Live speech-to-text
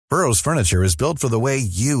Burrow's furniture is built for the way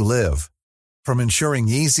you live. From ensuring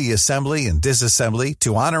easy assembly and disassembly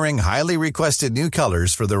to honoring highly requested new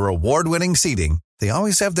colors for their award-winning seating, they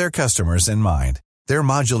always have their customers in mind. Their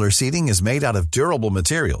modular seating is made out of durable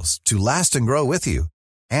materials to last and grow with you.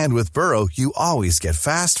 And with Burrow, you always get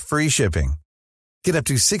fast, free shipping. Get up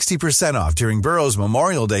to 60% off during Burrow's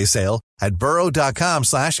Memorial Day sale at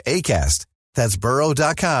burrow.com/ACAST. That's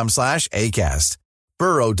burrow.com/ACAST.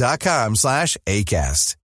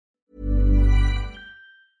 burrow.com/ACAST.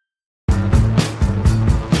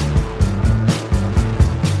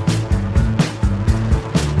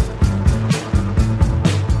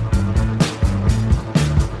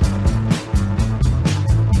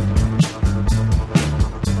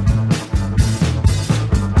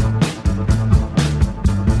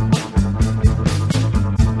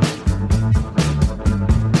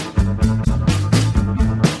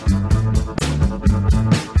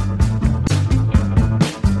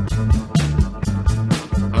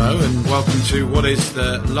 Welcome to what is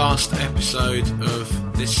the last episode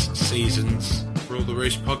of this season's Rule the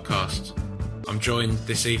Roost podcast. I'm joined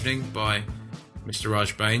this evening by Mr.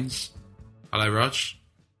 Raj Baines. Hello, Raj.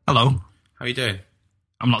 Hello. How are you doing?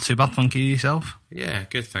 I'm not too bad, thank you. Yourself? Yeah,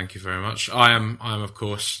 good, thank you very much. I am of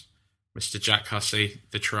course, Mr. Jack Hussey,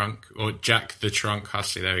 the Trunk, or Jack the Trunk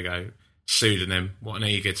Hussey, there we go. Pseudonym, what an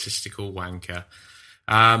egotistical wanker.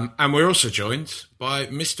 And we're also joined by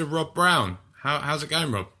Mr. Rob Brown. How's it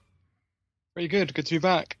going, Rob? Pretty good. Good to be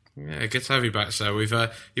back. Yeah, good to have you back. So we've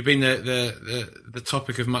you've been the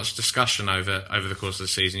topic of much discussion over the course of the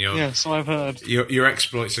season. Yes, I've heard. Your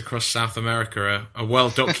exploits across South America are well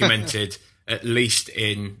documented, at least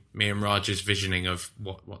in me and Raj's visioning of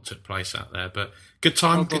what took place out there. But good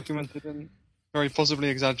time. Well documented and very possibly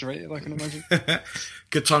exaggerated, I can imagine.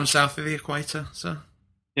 Good time south of the equator, sir.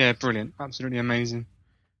 Yeah, brilliant. Absolutely amazing.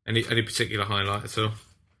 Any particular highlight at all?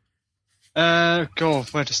 God,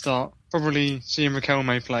 where to start? Probably seeing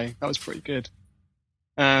Riquelme play. That was pretty good.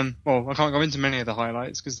 Well, I can't go into many of the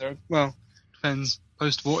highlights because they're, well, depends,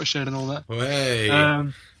 post-watershed and all that. Hey,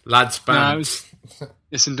 lads bounce.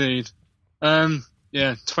 Yes, indeed.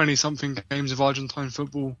 20-something games of Argentine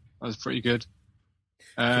football. That was pretty good.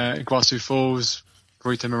 Iguazu Falls,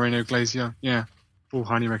 Perito Moreno Glacier. Yeah, all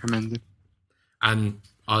highly recommended. And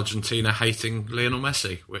Argentina hating Lionel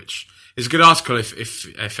Messi, which is a good article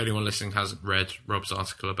if anyone listening hasn't read Rob's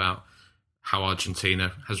article about how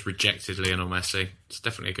Argentina has rejected Lionel Messi. It's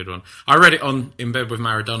definitely a good one. I read it on In Bed with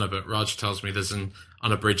Maradona, but Raj tells me there's an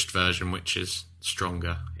unabridged version which is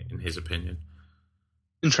stronger in his opinion.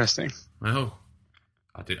 Interesting. Oh,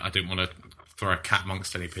 I didn't want to throw a cat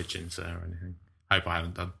amongst any pigeons there or anything. Hope I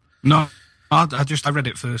haven't done. No, I read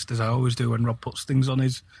it first, as I always do when Rob puts things on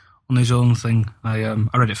his own thing. I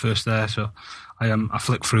read it first there, so I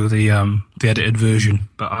flicked through the edited version.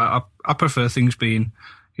 But I prefer things being,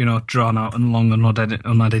 drawn out and long and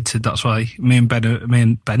unedited. That's why me and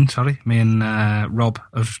Rob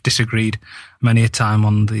have disagreed many a time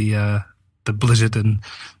on the Blizzard and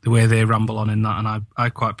the way they ramble on in that, and I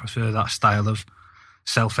quite prefer that style of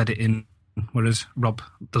self-editing, whereas Rob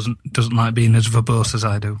doesn't like being as verbose as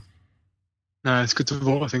I do. No, it's good to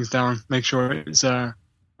water things down. Make sure it's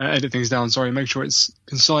edit things down. Sorry, make sure it's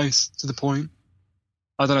concise, to the point.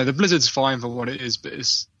 I don't know. The Blizzard's fine for what it is, but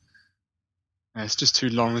it's just too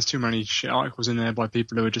long. There's too many shit articles in there by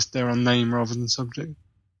people who are just there on name rather than subject.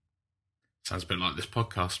 Sounds a bit like this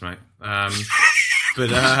podcast, mate.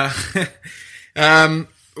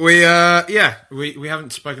 We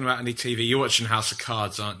haven't spoken about any TV. You're watching House of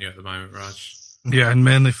Cards, aren't you, at the moment, Raj? Yeah, and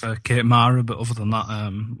mainly for Kate Mara, but other than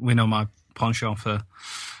that, we know my penchant for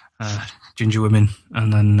ginger women,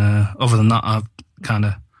 and then other than that, I've kind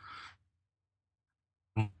of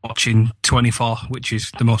watching 24, which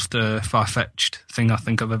is the most far-fetched thing I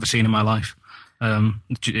think I've ever seen in my life.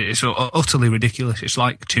 It's utterly ridiculous. It's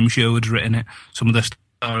like Tim Sherwood's written it. Some of the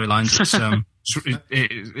storylines,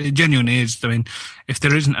 it genuinely is. I mean, if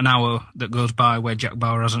there isn't an hour that goes by where Jack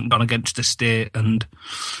Bauer hasn't gone against the state and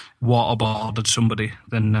waterboarded somebody,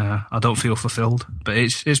 then I don't feel fulfilled. But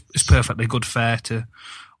it's perfectly good fare to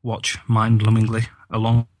watch mind-numbingly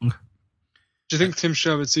along. Do you think Tim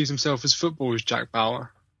Sherwood sees himself as football as Jack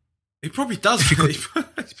Bauer? He probably does. He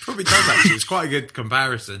probably does, actually. It's quite a good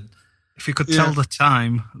comparison. If he could tell the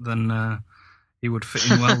time, then he would fit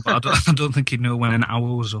in well. But I don't think he'd know when an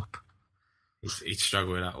hour was up. He'd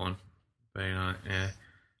struggle with that one. Very nice, yeah.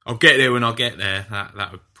 I'll get there when I get there.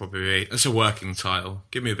 That would probably be... That's a working title.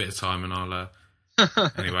 Give me a bit of time and I'll...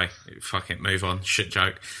 Anyway, fuck it, move on. Shit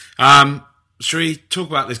joke. Shall we talk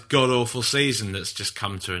about this god-awful season that's just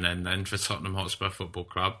come to an end then for Tottenham Hotspur Football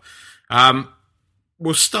Club?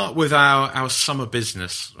 we'll start with our summer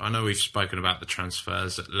business. I know we've spoken about the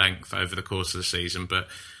transfers at length over the course of the season, but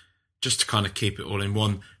just to kind of keep it all in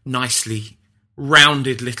one nicely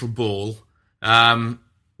rounded little ball,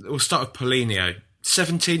 we'll start with Paulinho.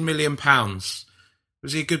 £17 million.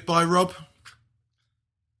 Was he a good buy, Rob?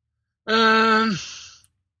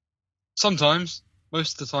 Sometimes.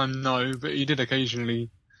 Most of the time, no, but he did occasionally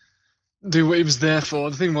do what he was there for.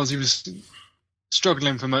 The thing was, he was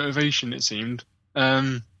struggling for motivation, it seemed.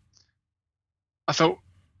 I felt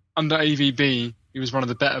under AVB, he was one of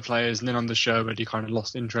the better players, and then under Sherwood, he kind of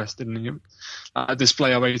lost interest in him. A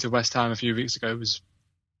display away to West Ham a few weeks ago was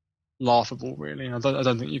laughable, really. I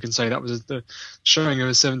don't think you can say that was the showing of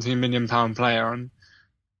a £17 million player. And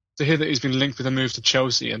to hear that he's been linked with a move to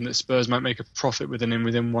Chelsea and that Spurs might make a profit within him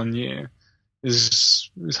within 1 year,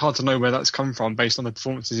 it's hard to know where that's come from based on the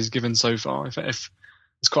performances he's given so far. If there's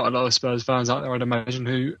quite a lot of Spurs fans out there, I'd imagine,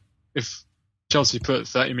 who, if Chelsea put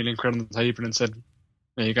 30 million quid on the table and said,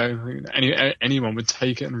 there you go, anyone would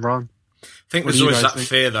take it and run. I think there's always that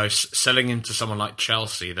fear, though, selling into someone like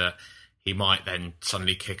Chelsea, that he might then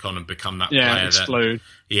suddenly kick on and become that player. Explode.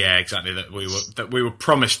 Exactly. That we were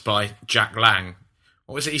promised by Jack Lang.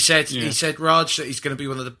 What was it he said? Yeah. He said, Raj, that he's going to be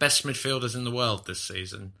one of the best midfielders in the world this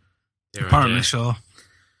season. Apparently so.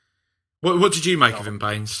 What did you make of him,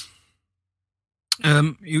 Baines?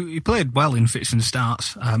 He played well in fits and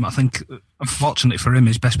starts. I think, unfortunately for him,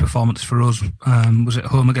 his best performance for us was at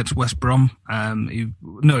home against West Brom.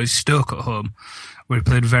 It's Stoke at home, where he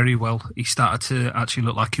played very well. He started to actually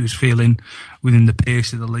look like he was feeling within the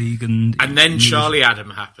pace of the league, and then Charlie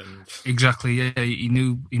Adam happened. Exactly, yeah. He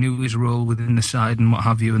knew his role within the side and what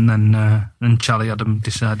have you, and then Charlie Adam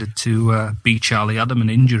decided to be Charlie Adam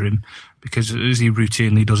and injure him, because as he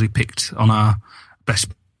routinely does, he picked on our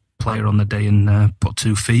best player on the day and put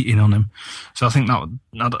 2 feet in on him. So I think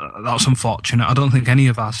that's unfortunate. I don't think any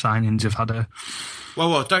of our signings have had a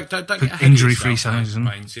don't get injury-free season.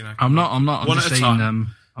 You know. I'm not. I'm just saying.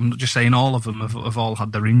 I'm not just saying all of them have all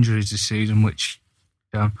had their injuries this season, which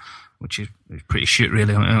is pretty shit,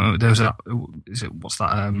 really. There's what's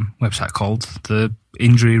that website called? The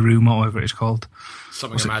Injury Room, or whatever it's called.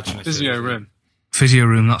 Something imaginative. Physio Room. Physio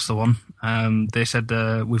Room, that's the one. They said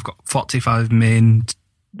we've got 45 main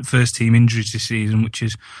first team injuries this season, which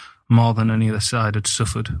is more than any other side had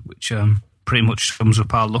suffered, which pretty much sums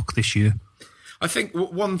up our luck this year. I think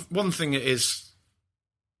one thing that is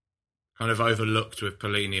kind of overlooked with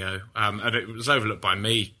Paulinho, and it was overlooked by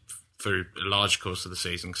me through a large course of the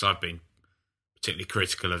season, because I've been particularly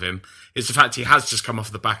critical of him, is the fact he has just come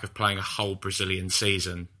off the back of playing a whole Brazilian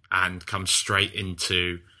season and come straight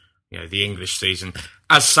into the English season,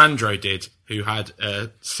 as Sandro did, who had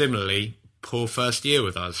a similarly poor first year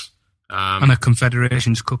with us. And a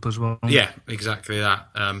Confederations Cup as well. Yeah, exactly that.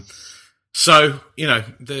 So,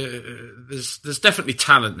 there's definitely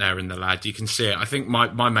talent there in the lad. You can see it. I think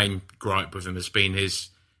my main gripe with him has been his,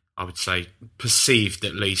 I would say, perceived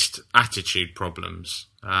at least, attitude problems.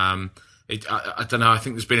 I don't know, I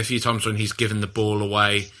think there's been a few times when he's given the ball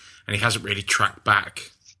away and he hasn't really tracked back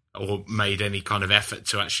or made any kind of effort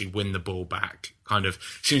to actually win the ball back. Kind of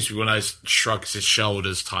seems to be one of those shrugs his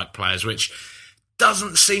shoulders type players, which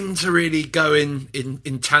doesn't seem to really go in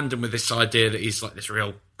tandem with this idea that he's like this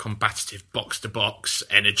real combative, box-to-box,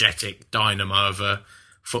 energetic dynamo of a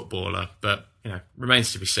footballer. But,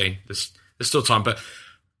 remains to be seen. There's still time. But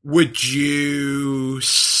would you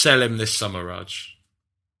sell him this summer, Raj?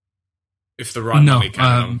 If the right money came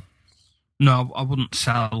along? No, I wouldn't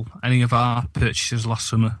sell any of our purchases last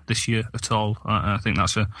summer this year at all. I think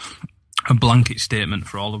that's a blanket statement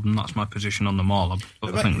for all of them. That's my position on them all.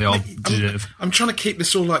 I think they all deserve. I'm trying to keep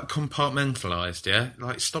this all like compartmentalised, yeah.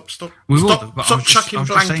 Like stop stop chucking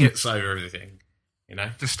blankets over everything.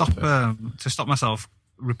 To stop myself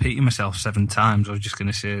repeating myself 7 times. I was just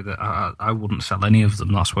going to say that I wouldn't sell any of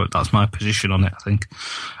them. That's my position on it. I think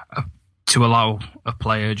to allow a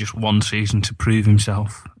player just 1 season to prove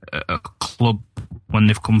himself at a club when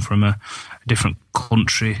they've come from a different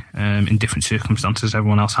country in different circumstances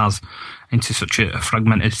everyone else has, into such a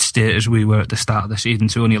fragmented state as we were at the start of the season,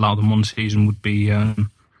 to only allow them 1 season would be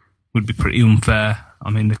pretty unfair. I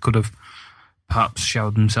mean, they could have perhaps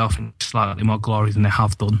showered themselves in slightly more glory than they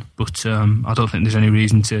have done, but I don't think there's any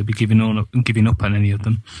reason to be giving up on any of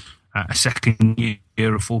them. A second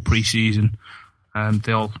year, a full pre-season,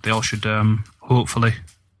 they all should hopefully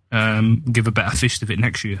give a better fist of it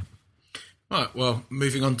next year. Right, well,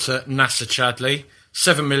 moving on to Nacer Chadli,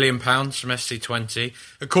 £7 million from SC20,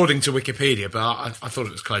 according to Wikipedia, but I thought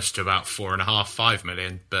it was close to about 4.5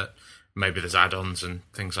 million, but maybe there's add-ons and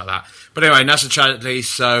things like that. But anyway, Nacer Chadli,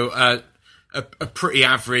 so a pretty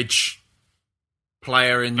average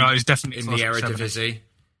player in No, he's definitely in close the to 70. Eredivisie.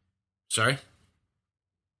 Sorry?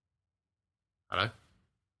 Hello?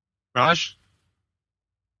 Raj?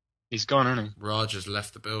 He's gone, hasn't he? Raj has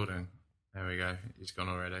left the building. There we go. He's gone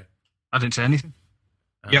already. I didn't say anything.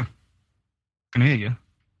 Oh. Yeah. I can hear you.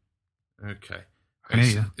 Okay. I can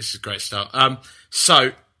hear you. This is a great start.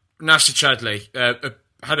 So, Nasser Chadli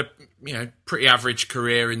had a pretty average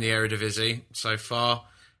career in the Eredivisie so far,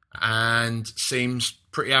 and seems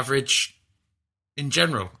pretty average in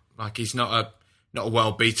general. Like, he's not a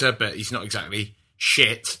world beater, but he's not exactly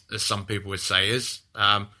shit, as some people would say is,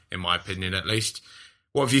 in my opinion at least.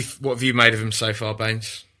 What have you made of him so far,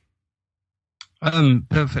 Baines?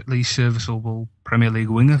 Perfectly serviceable Premier League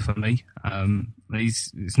winger for me.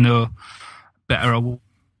 He's no better or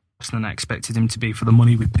worse than I expected him to be for the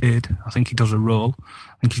money we paid. I think he does a role.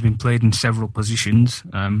 I think he's been played in several positions,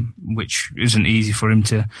 which isn't easy for him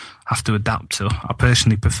to have to adapt to. I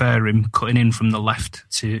personally prefer him cutting in from the left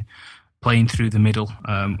to playing through the middle,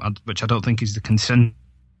 which I don't think is the consensus,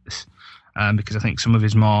 because I think some of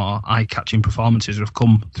his more eye-catching performances have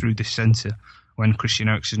come through this centre when Christian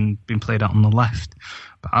Eriksen been played out on the left.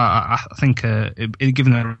 But I think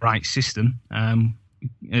given the right system,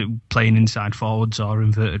 playing inside forwards or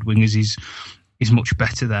inverted wingers is much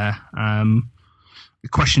better there. The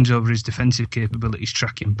questions over his defensive capabilities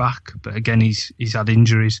tracking back, but again he's had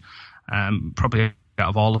injuries. Probably out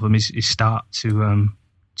of all of them, his start to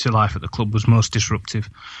life at the club was most disruptive.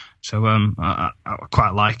 So I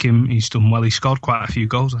quite like him. He's done well. He scored quite a few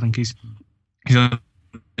goals. I think he's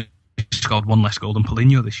scored one less goal than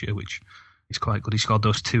Paulinho this year, which is quite good. He scored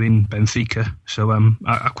those 2 in Benfica, so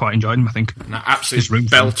I quite enjoyed him. I think an absolute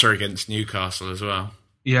belter against Newcastle as well.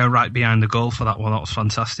 Yeah, right behind the goal for that one. That was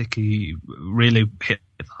fantastic. He really hit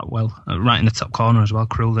that well, right in the top corner as well.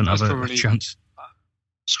 Krul didn't have a chance.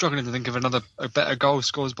 Struggling to think of a better goal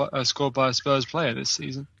scored by a Spurs player this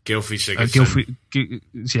season. Gylfi Sigurdsson.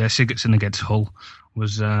 Sigurdsson against Hull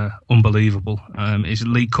was unbelievable. His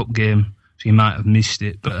League Cup game, so you might have missed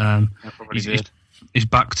it, but he's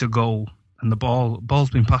back to goal, and the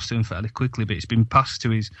ball's been passed to him fairly quickly, but it's been passed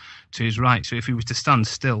to his right. So if he was to stand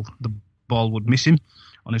still, the ball would miss him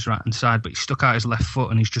on his right hand side. But he stuck out his left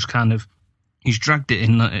foot, and he's dragged it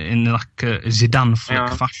in like a Zidane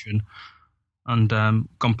flick fashion, and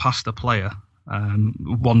gone past the player.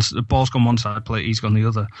 The ball's gone one side, plate, he's gone the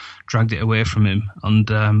other, dragged it away from him, and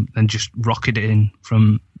then just rocketed it in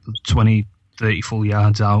from 20, 30 full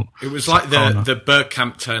yards out. It was like the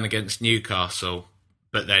Bergkamp turn against Newcastle,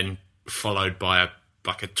 but then followed by a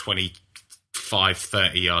 25,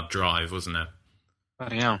 30 yard drive, wasn't it?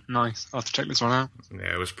 Yeah, nice. I'll have to check this one out.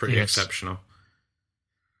 Yeah, it was pretty exceptional.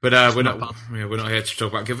 But we're not here to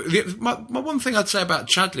talk about. My one thing I'd say about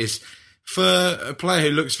Chadli is, for a player who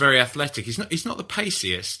looks very athletic, he's not the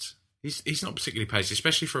paciest. He's not particularly pacey,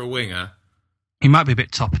 especially for a winger. He might be a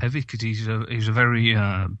bit top heavy because he's a very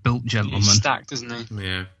built gentleman. He's stacked, isn't he?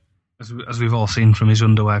 Yeah, as we've all seen from his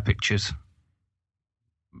underwear pictures.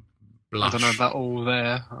 Blush. I don't know about all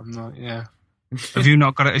there. I'm not. Yeah. Have you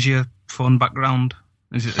not got it as your phone background?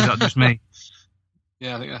 Is that just me?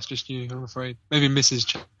 Yeah, I think that's just you, I'm afraid. Maybe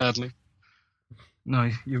Mrs. Chadli.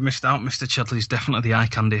 No, you've missed out. Mr. Chadley's definitely the eye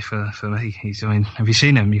candy for me. Have you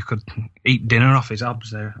seen him? You could eat dinner off his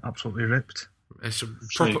abs. They're absolutely ripped. It's a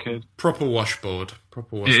proper washboard.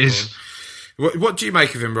 It is. What do you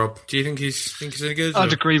make of him, Rob? Do you think he's any good?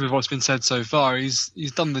 I'd agree with what's been said so far. He's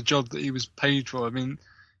done the job that he was paid for. I mean,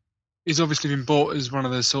 he's obviously been bought as one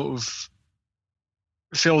of the sort of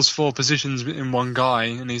fills 4 positions in one guy,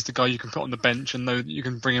 and he's the guy you can put on the bench and know that you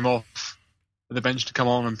can bring him off the bench to come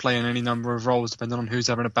on and play in any number of roles, depending on who's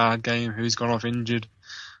having a bad game, who's gone off injured,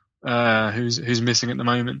 who's missing at the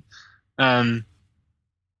moment. Yeah,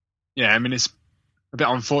 I mean, it's a bit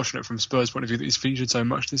unfortunate from Spurs' point of view that he's featured so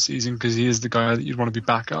much this season, because he is the guy that you'd want to be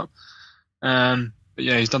back up. But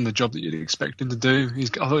yeah, he's done the job that you'd expect him to do.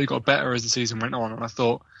 I thought he got better as the season went on, and I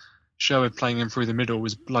thought Sherwood playing him through the middle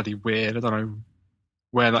was bloody weird. I don't know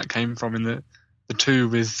where that came from in the 2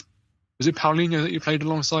 with... Was it Paulinho that you played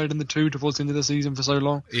alongside in the 2 towards the end of the season for so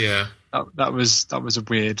long? Yeah. That was a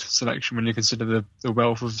weird selection when you consider the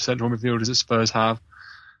wealth of central midfielders that Spurs have.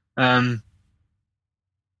 Yeah,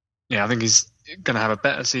 I think he's going to have a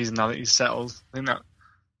better season now that he's settled. I think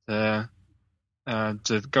that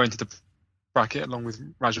to go into the bracket along with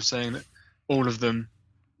Raj saying that all of them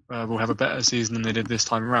will have a better season than they did this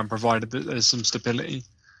time around, provided that there's some stability.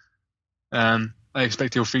 I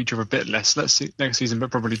expect he'll feature a bit less next season,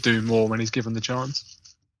 but probably do more when he's given the chance.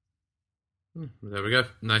 There we go.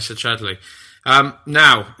 Nicer Chadli.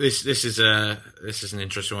 Now, this is an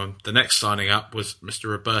interesting one. The next signing up was Mr.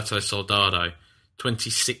 Roberto Soldado,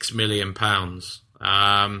 £26 million.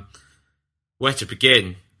 Where to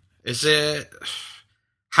begin?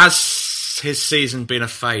 Has his season been a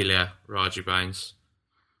failure, Raji Baines?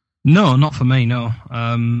 No, not for me, no.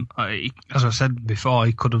 As I said before,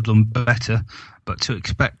 he could have done better, but to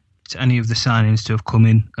expect any of the signings to have come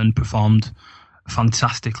in and performed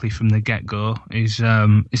fantastically from the get-go is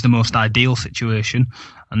the most ideal situation,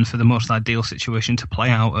 and for the most ideal situation to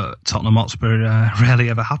play out at Tottenham Hotspur rarely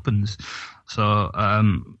ever happens. So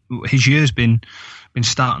his year's been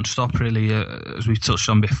start and stop, really, as we've touched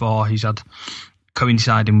on before. He's had,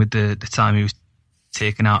 coinciding with the time he was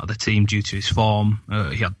taken out of the team due to his form,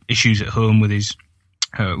 he had issues at home with his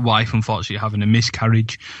wife, unfortunately having a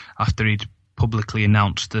miscarriage after he'd publicly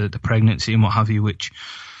announced the pregnancy and what have you, which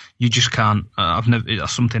you just can't.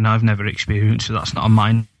 That's something I've never experienced, so that's not a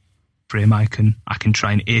mind frame I can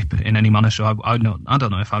try and ape in any manner. So I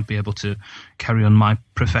don't know if I'd be able to carry on my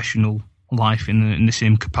professional life in the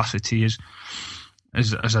same capacity as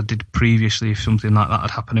I did previously if something like that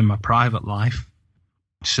had happened in my private life.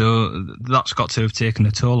 So that's got to have taken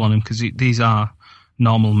a toll on him, because these are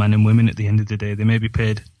normal men and women at the end of the day. They may be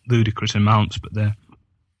paid ludicrous amounts, but they're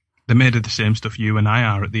made of the same stuff you and I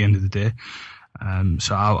are at the end of the day.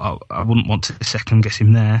 So I wouldn't want to second guess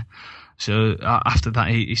him there. So after that,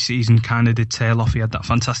 his season kind of did tail off. He had that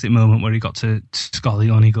fantastic moment where he got to score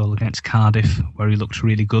the only goal against Cardiff, where he looked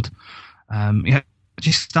really good. He had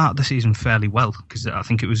just started the season fairly well, because I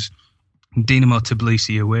think it was Dinamo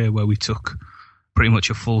Tbilisi away where we took pretty much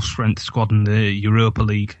a full-strength squad in the Europa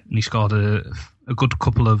League, and he scored a good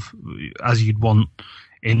couple of, as you'd want,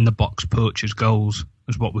 in-the-box poachers goals,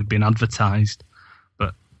 as what we'd been advertised.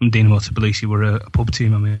 But Dinamo Tbilisi were a pub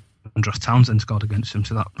team. I mean, Andros Townsend scored against them,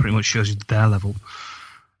 so that pretty much shows you their level.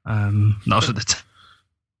 That was at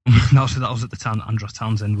the time that Andros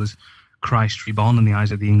Townsend was Christ reborn in the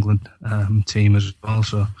eyes of the England team as well,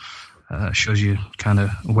 so shows you kind of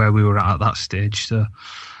where we were at that stage. So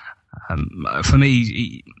for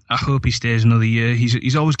me, I hope he stays another year.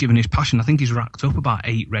 He's always given his passion. I think he's racked up about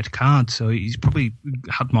 8 red cards, so he's probably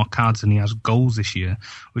had more cards than he has goals this year,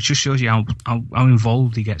 which just shows you how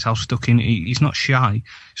involved he gets, how stuck in. He's not shy.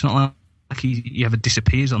 It's not like he ever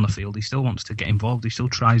disappears on the field. He still wants to get involved. He still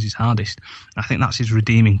tries his hardest. I think that's his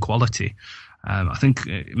redeeming quality. I think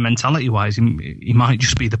mentality-wise, he might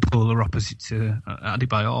just be the polar opposite to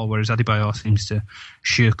Adebayor, whereas Adebayor seems to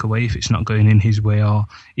shirk away if it's not going in his way, or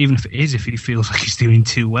even if it is, if he feels like he's doing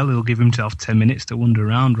too well, he'll give himself 10 minutes to wander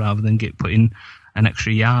around rather than get put in an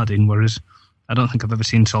extra yard in, whereas I don't think I've ever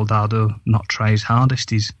seen Soldado not try his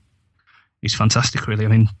hardest. He's fantastic, really. I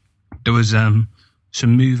mean, there was some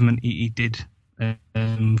movement he did for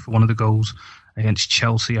one of the goals against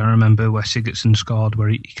Chelsea, I remember, where Sigurdsson scored, where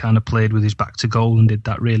he kind of played with his back to goal and did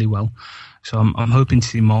that really well. So I'm hoping to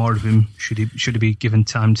see more of him. Should he be given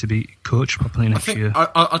time to be coached properly next year?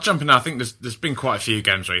 I'll jump in now. I think there's been quite a few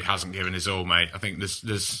games where he hasn't given his all, mate. I think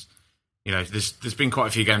there's been quite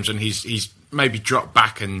a few games when he's maybe dropped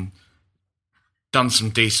back and done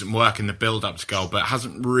some decent work in the build up to goal, but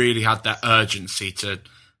hasn't really had that urgency to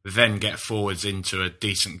then get forwards into a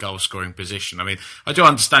decent goal scoring position. I mean, I do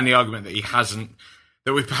understand the argument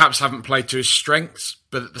that we perhaps haven't played to his strengths,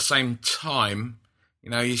 but at the same time,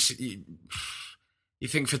 you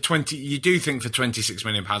think for 26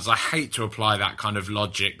 million pounds. I hate to apply that kind of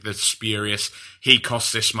logic that's spurious. He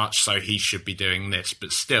costs this much, so he should be doing this,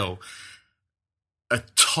 but still, a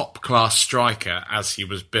top class striker as he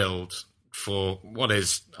was billed for what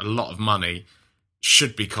is a lot of money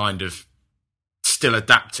should be kind of still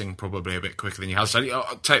adapting probably a bit quicker than he has. So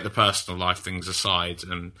I'll take the personal life things aside,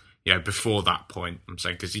 and before that point, I'm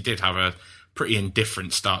saying, because he did have a pretty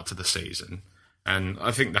indifferent start to the season, and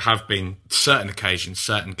I think there have been certain occasions,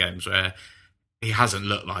 certain games where he hasn't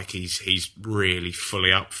looked like he's really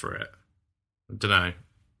fully up for it. I don't know.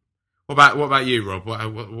 What about you, Rob?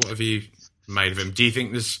 What have you made of him? Do you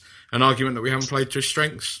think there's an argument that we haven't played to his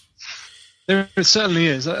strengths? There certainly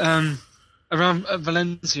is. Around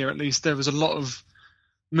Valencia, at least, there was a lot of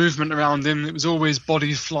movement around him. It was always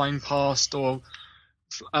bodies flying past or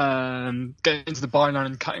getting into the byline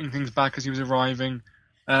and cutting things back as he was arriving.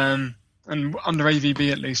 And under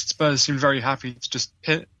AVB, at least, Spurs seemed very happy to just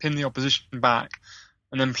pin the opposition back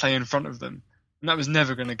and then play in front of them. And that was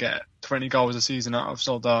never going to get 20 goals a season out of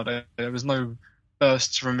Soldado. There was no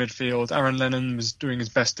bursts from midfield. Aaron Lennon was doing his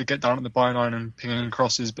best to get down at the byline and pinging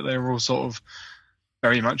crosses, but they were all sort of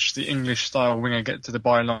very much the English-style winger, get to the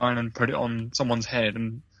byline and put it on someone's head.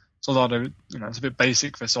 And Soldado, it's a bit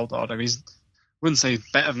basic for Soldado. I wouldn't say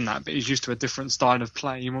better than that, but he's used to a different style of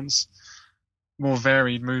play. He wants more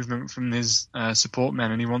varied movement from his support men,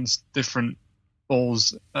 and he wants different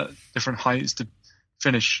balls at different heights to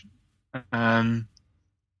finish. And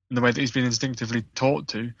in the way that he's been instinctively taught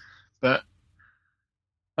to. But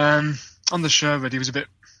on the Sherwood, he was a bit.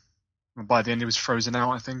 By the end, he was frozen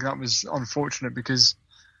out. I think that was unfortunate because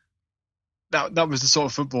that was the sort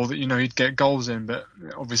of football that he'd get goals in. But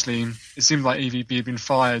obviously, it seemed like EVB had been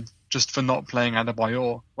fired just for not playing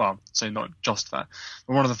Adebayor. Well, say not just that,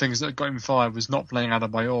 but one of the things that got him fired was not playing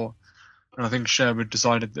Adebayor. And I think Sherwood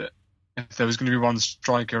decided that if there was going to be one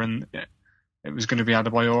striker, and it was going to be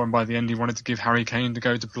Adebayor, and by the end he wanted to give Harry Kane to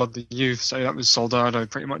go to blood the youth. So that was Soldado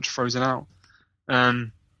pretty much frozen out.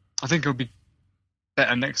 I think it'll be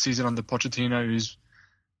better next season under Pochettino, who's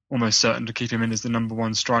almost certain to keep him in as the number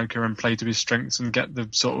one striker and play to his strengths and get the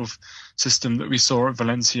sort of system that we saw at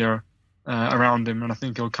Valencia around him, and I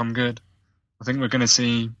think he'll come good. I think we're going to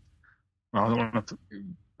see, well, I don't want to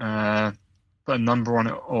put a number on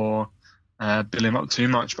it or bill him up too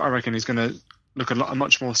much, but I reckon he's going to look a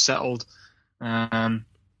much more settled player,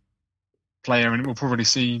 and we'll probably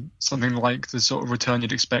see something like the sort of return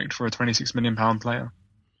you'd expect for a £26 million player.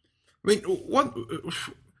 I mean, one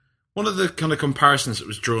of the kind of comparisons that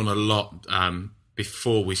was drawn a lot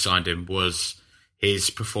before we signed him was his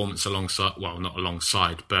performance alongside, well, not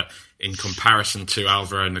alongside, but in comparison to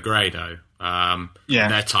Alvaro Negredo and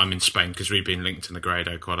their time in Spain, because we've been linked to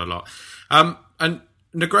Negredo quite a lot. And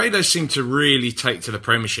Negredo seemed to really take to the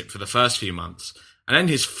Premiership for the first few months, and then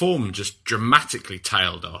his form just dramatically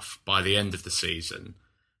tailed off by the end of the season.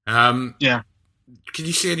 Can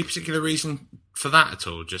you see any particular reason for that at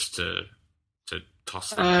all, just to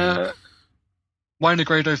toss that why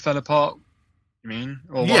Negredo fell apart, you mean?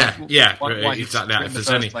 Or why exactly that.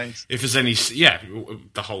 If there's any,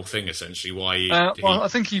 the whole thing essentially. Why? I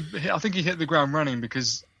think he hit the ground running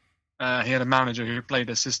because he had a manager who played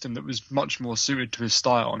a system that was much more suited to his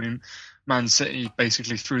style. I mean, Man City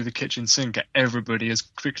basically threw the kitchen sink at everybody as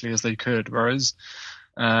quickly as they could, whereas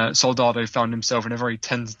Soldado found himself in a very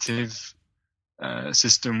tentative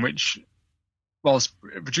system, which, whilst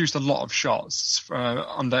it produced a lot of shots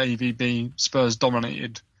under AVB, Spurs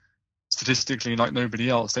dominated statistically like nobody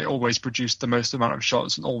else. They always produced the most amount of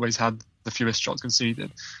shots and always had the fewest shots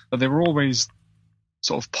conceded. But they were always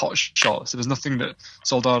sort of pot shots. There was nothing that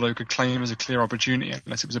Soldado could claim as a clear opportunity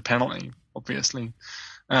unless it was a penalty, obviously.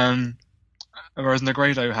 Whereas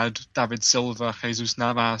Negredo had David Silva, Jesus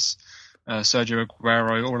Navas, Sergio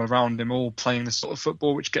Aguero all around him, all playing the sort of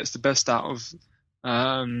football which gets the best out of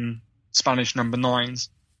Spanish number nines.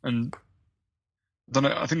 And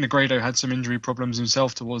I think Negredo had some injury problems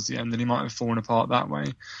himself towards the end, and he might have fallen apart that way.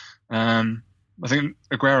 I think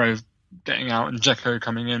Aguero getting out and Dzeko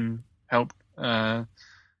coming in helped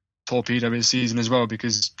torpedo his season as well,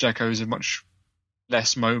 because Dzeko is a much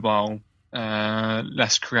less mobile,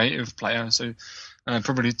 less creative player, so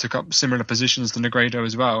probably took up similar positions to Negredo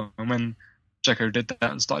as well. And when Dzeko did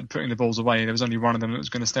that and started putting the balls away, there was only one of them that was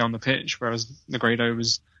going to stay on the pitch, whereas Negredo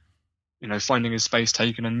was, finding his space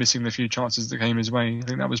taken and missing the few chances that came his way. I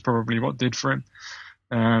think that was probably what did for him.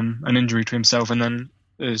 An injury to himself and then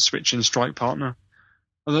a switch in strike partner.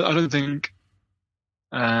 I don't think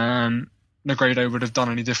Negredo would have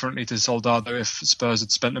done any differently to Soldado if Spurs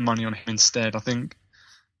had spent the money on him instead. I think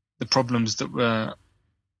the problems that were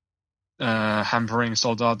hampering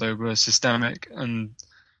Soldado were systemic, and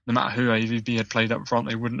no matter who AVB had played up front,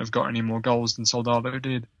 they wouldn't have got any more goals than Soldado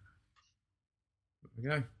did. There we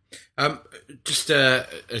go. Just a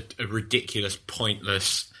ridiculous,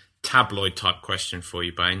 pointless, tabloid-type question for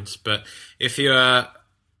you, Baines. But if you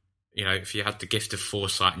if you had the gift of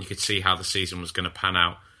foresight and you could see how the season was going to pan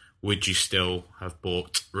out, would you still have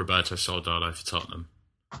bought Roberto Soldado for Tottenham?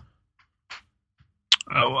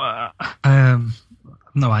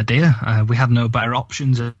 No idea. We had no better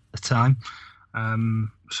options at the time.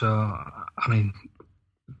 So, I mean,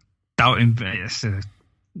 doubting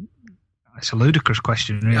it's a ludicrous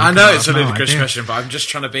question. Really. I know it's a ludicrous question, but I'm just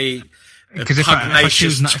trying to be because if I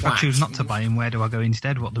choose not to buy him, where do I go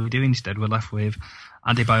instead? What do we do instead? We're left with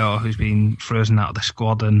Adebayor, who's been frozen out of the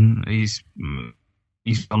squad, and he's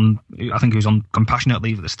on. I think he was on compassionate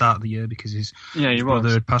leave at the start of the year because his brother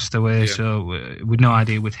had passed away. Yeah. So we'd no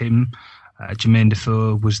idea with him. Jermaine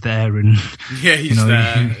Defoe was there, and he's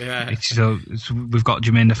there. So we've got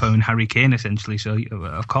Jermaine Defoe and Harry Kane essentially. So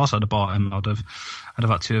of course I'd have bought him. I'd have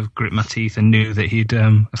had to have grit my teeth and knew that he'd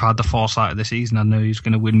if I had the foresight of the season, I knew he was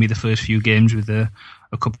going to win me the first few games with a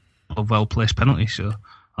couple of well placed penalties. So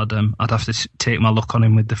I'd have to take my luck on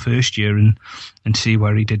him with the first year and see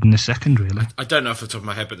where he did in the second. Really, I don't know off the top of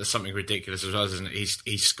my head, but there's something ridiculous as well, isn't it?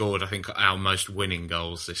 He scored, I think, our most winning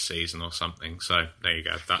goals this season or something. So there you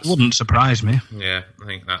go. That wouldn't surprise me. Yeah, I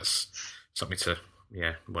think that's something to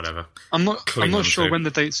whatever. I'm not sure when the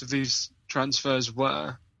dates of these transfers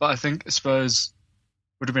were, but I think Spurs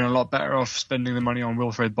would have been a lot better off spending the money on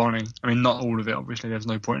Wilfred Bonny. I mean, not all of it, obviously. There's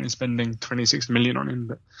no point in spending 26 million on him,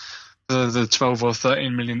 but for the 12 or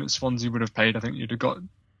 13 million that Swansea would have paid, I think you'd have got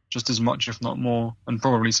just as much, if not more, and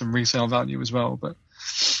probably some resale value as well. But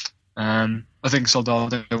I think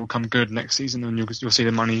Soldado will come good next season, and you'll see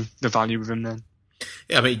the value of him then.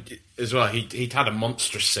 Yeah, I mean, as well, he'd had a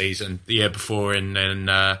monstrous season the year before in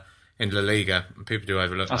La Liga, and people do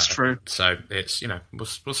overlook that. That's true. So it's,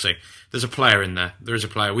 we'll see. There's a player in there. There is a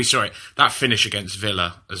player. We saw it, that finish against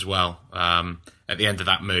Villa as well. At the end of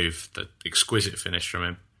that move, the exquisite finish from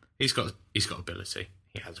him. He's got ability.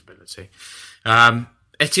 He has ability.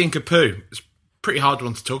 Etienne Capoue, it's a pretty hard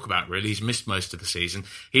one to talk about, really. He's missed most of the season.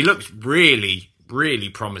 He looked really, really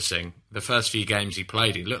promising. The first few games he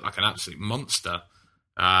played, he looked like an absolute monster.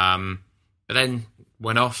 But then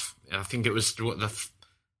went off. I think it was the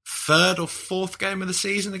third or fourth game of the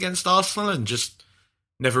season against Arsenal, and just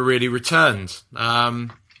never really returned. I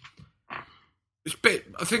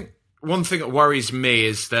think one thing that worries me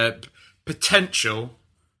is the potential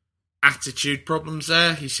attitude problems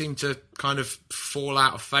there. He seemed to kind of fall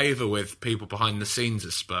out of favour with people behind the scenes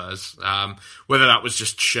at Spurs. Whether that was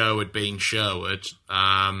just Sherwood being Sherwood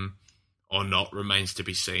or not remains to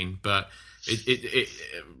be seen. But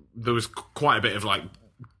there was quite a bit of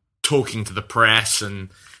talking to the press and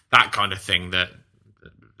that kind of thing that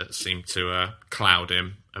seemed to cloud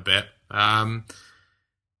him a bit. I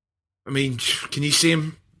mean, can you see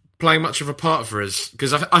him playing much of a part for us?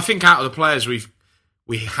 Because I think out of the players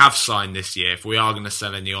we have signed this year, if we are going to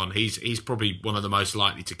sell any on, he's probably one of the most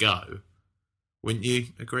likely to go. Wouldn't you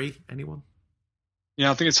agree? Anyone?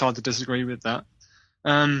 Yeah, I think it's hard to disagree with that.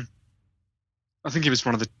 I think he was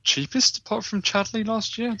one of the cheapest, apart from Chadley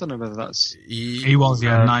last year. I don't know whether that's... He was,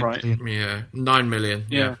 9 right. million. Yeah, 9 million.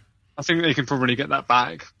 Yeah. I think they can probably get that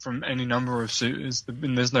back from any number of suitors.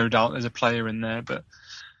 And there's no doubt there's a player in there, but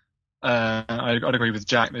I'd agree with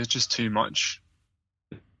Jack. There's just too much.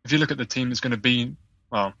 If you look at the team that's going to be,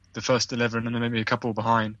 the first 11 and then maybe a couple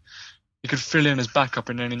behind, you could fill in as backup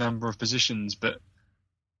in any number of positions, but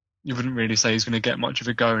you wouldn't really say he's going to get much of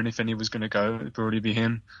a go, and if any was going to go, it'd probably be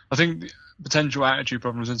him. I think the potential attitude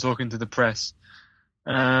problems and talking to the press,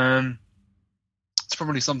 it's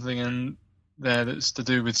probably something in there that's to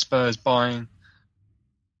do with Spurs buying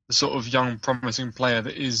the sort of young, promising player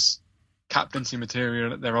that is captaincy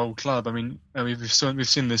material at their old club. I mean, we've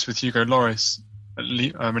seen this with Hugo Lloris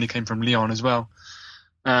when he came from Lyon as well.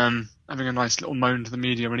 Having a nice little moan to the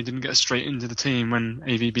media when he didn't get straight into the team when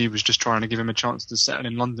AVB was just trying to give him a chance to settle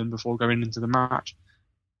in London before going into the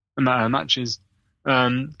matches.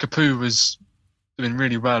 Capoue was doing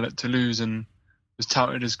really well at Toulouse and was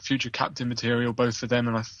touted as future captain material both for them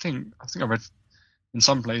and I think I read in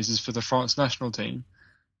some places for the France national team.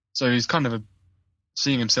 So he's kind of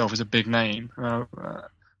seeing himself as a big name, a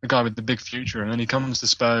guy with the big future, and then he comes to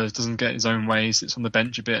Spurs, doesn't get his own way, sits on the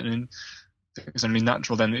bench a bit, and it's only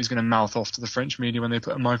natural then that he's going to mouth off to the French media when they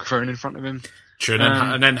put a microphone in front of him. True,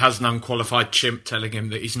 and then has an unqualified chimp telling him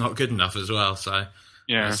that he's not good enough as well. So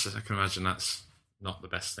yeah, I can imagine that's not the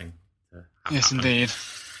best thing to have Yes, happen. Indeed.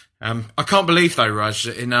 I can't believe though, Raj,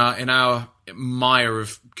 that in our mire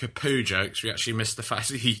of Capoue jokes, we actually missed the fact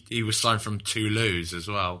that he was signed from Toulouse as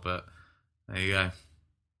well. But there you go.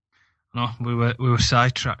 No, we were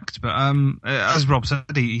sidetracked, but as Rob said,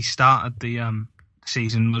 he started the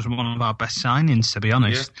season was one of our best signings, to be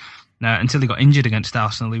honest. Yeah. Until he got injured against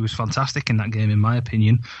Arsenal, he was fantastic in that game, in my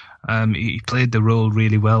opinion. He played the role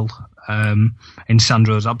really well in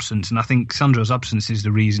Sandro's absence, and I think Sandro's absence is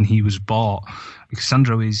the reason he was bought, because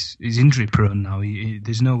Sandro is injury prone now.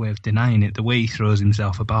 There's no way of denying it. The way he throws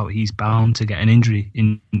himself about, he's bound to get an injury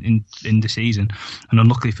in the season, and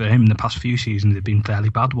unluckily for him, the past few seasons have been fairly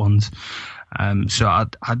bad ones. So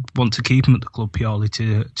I'd want to keep him at the club purely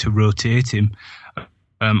to rotate him.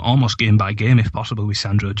 Almost game by game, if possible, with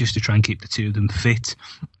Sandro, just to try and keep the two of them fit.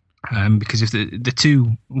 Because if the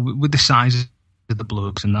two, with the size of the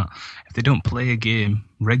blokes and that, if they don't play a game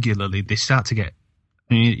regularly, they start to get,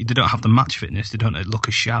 they don't have the match fitness, they don't look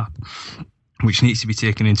as sharp, which needs to be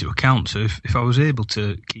taken into account. So if I was able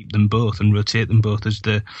to keep them both and rotate them both as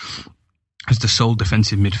the sole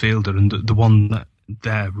defensive midfielder, and the one that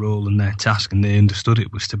their role and their task, and they understood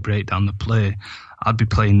it, was to break down the play, I'd be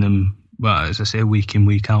playing them, well, as I say, week in,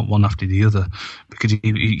 week out, one after the other, because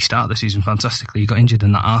he started the season fantastically. He got injured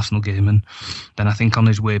in that Arsenal game, and then I think on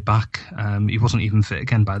his way back, he wasn't even fit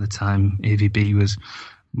again by the time AVB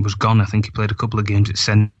was gone. I think he played a couple of games at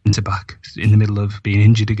centre-back in the middle of being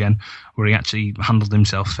injured again, where he actually handled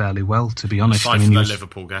himself fairly well, to be honest. Aside from the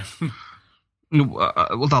Liverpool game.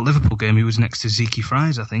 Well, that Liverpool game, he was next to Zeki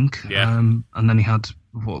Fries, I think. Yeah. And then he had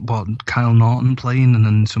Kyle Norton playing, and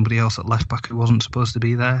then somebody else at left back who wasn't supposed to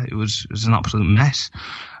be there. It was an absolute mess,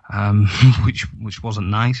 which wasn't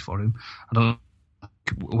nice for him. I don't.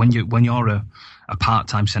 When you're a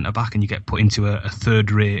part-time centre back and you get put into a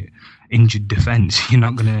third-rate injured defence, you're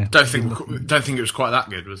not going to. Don't think it was quite that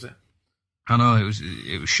good, was it? I know it was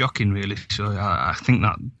shocking, really. So I think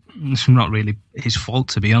that it's not really his fault,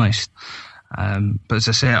 to be honest. But as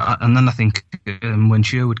I say, and then I think when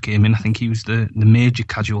Sherwood came in, I think he was the major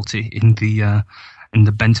casualty in the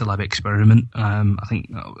Bentaleb experiment. I think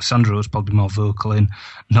Sandro was probably more vocal in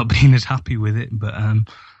not being as happy with it, but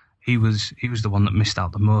he was the one that missed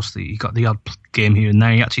out the most. He got the odd game here and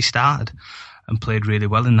there. He actually started and played really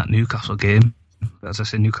well in that Newcastle game. But as I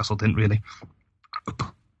say, Newcastle didn't really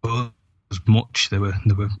oppose much. They were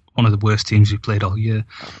one of the worst teams we played all year.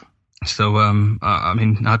 So, I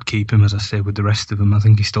mean, I'd keep him, as I say, with the rest of them. I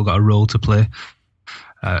think he's still got a role to play.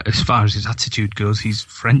 As far as his attitude goes, he's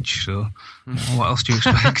French, so what else do you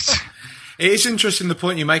expect? It is interesting the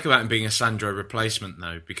point you make about him being a Sandro replacement,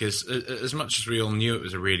 though, because as much as we all knew it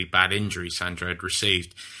was a really bad injury Sandro had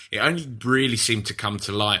received, it only really seemed to come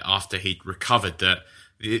to light after he'd recovered that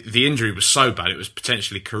the injury was so bad it was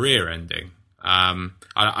potentially career-ending.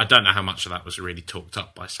 I don't know how much of that was really talked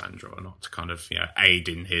up by Sandro or not to kind of aid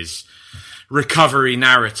in his recovery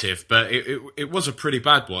narrative, but it was a pretty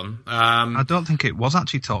bad one. I don't think it was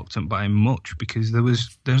actually talked up by him much, because there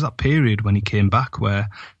was that period when he came back where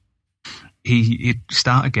he'd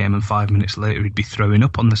start a game and 5 minutes later he'd be throwing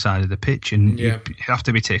up on the side of the pitch, and he'd have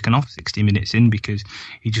to be taken off 60 minutes in because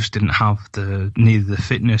he just didn't have neither the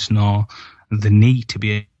fitness nor the knee to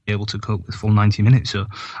be able to cope with full 90 minutes. So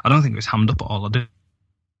I don't think it was hammed up at all. I do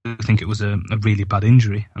think it was a really bad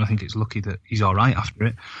injury, and I think it's lucky that he's all right after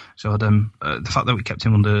it. So the fact that we kept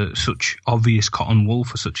him under such obvious cotton wool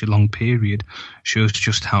for such a long period shows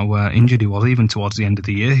just how injured he was. Even towards the end of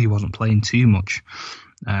the year, he wasn't playing too much.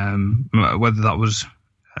 Whether that was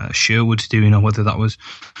Sherwood's doing or whether that was,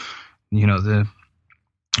 the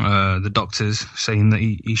doctors saying that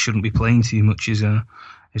he shouldn't be playing too much is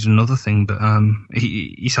another thing. But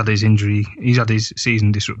he's had his injury. He's had his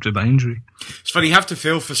season disrupted by injury. It's funny, you have to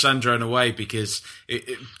feel for Sandro in a way, because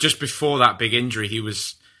just before that big injury, he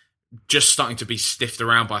was just starting to be stiffed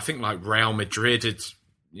around by, I think, like Real Madrid had,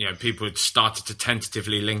 people had started to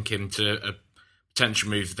tentatively link him to a potential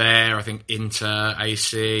move there. I think Inter,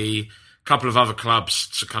 AC, a couple of other clubs,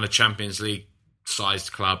 so kind of Champions League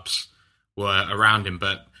sized clubs were around him,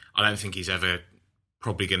 but I don't think he's ever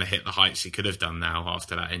probably going to hit the heights he could have done now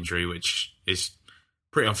after that injury, which is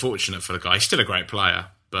pretty unfortunate for the guy. He's still a great player,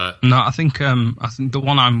 but no, I think the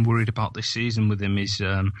one I'm worried about this season with him is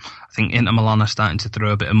I think Inter Milan are starting to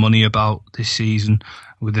throw a bit of money about this season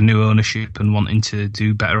with the new ownership and wanting to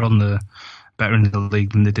do better in the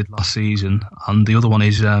league than they did last season. And the other one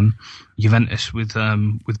is Juventus with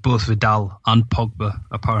both Vidal and Pogba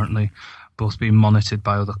apparently both being monitored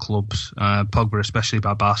by other clubs. Pogba, especially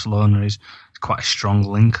by Barcelona, is quite a strong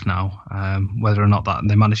link now. Whether or not that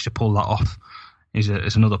they manage to pull that off is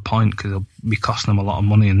another point, because it'll be costing them a lot of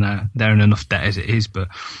money, and they're in enough debt as it is. But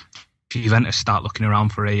if Juventus start looking around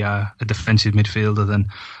for a defensive midfielder, then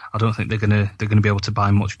I don't think they're gonna be able to buy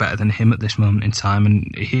much better than him at this moment in time.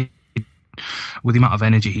 And with the amount of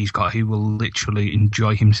energy he's got, he will literally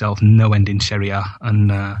enjoy himself no end in Serie A,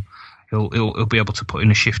 and he'll be able to put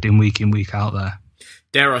in a shift in, week out there.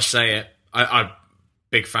 Dare I say it, I'm a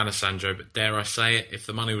big fan of Sandro, but dare I say it, if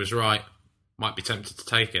the money was right, might be tempted to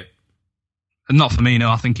take it. Not for me,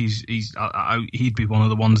 no. I think he'd be one of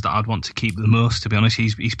the ones that I'd want to keep the most, to be honest.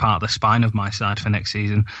 He's part of the spine of my side for next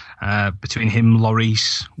season. Between him,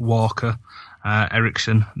 Lloris, Walker,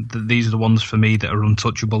 Ericsson, these are the ones for me that are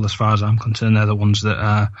untouchable as far as I'm concerned. They're the ones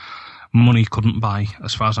that money couldn't buy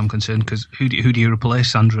as far as I'm concerned, because who do you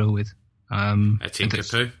replace Sandro with? Etienne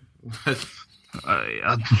Capoue.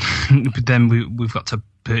 But then we've got to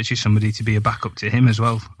purchase somebody to be a backup to him as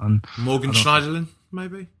well. And Morgan Schneiderlin,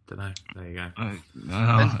 maybe? Don't know. There you go.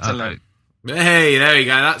 Hey, there you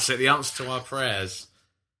go. That's it. The answer to our prayers.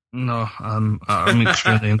 No, I'm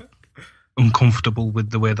extremely uncomfortable with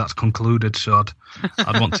the way that's concluded. So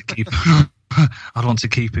I'd want to keep. I'd want to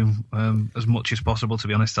keep him as much as possible. To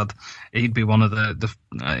be honest, he'd be one of the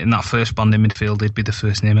in that first band in midfield. He'd be the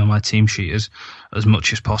first name on my team sheet as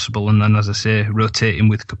much as possible. And then, as I say, rotate him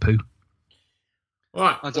with Capoue. All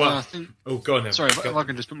right. I don't know. I think. Oh, go on. Then. Sorry, if I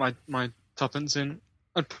can just put my tuppence in.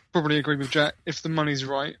 I'd probably agree with Jack. If the money's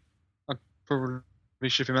right, I'd probably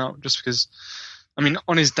ship him out, just because, I mean,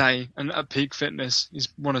 on his day and at peak fitness, he's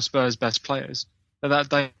one of Spurs' best players. But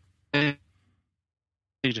that day,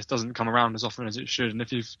 he just doesn't come around as often as it should. And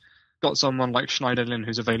if you've got someone like Schneiderlin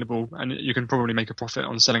who's available, and you can probably make a profit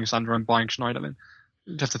on selling Sandro and buying Schneiderlin.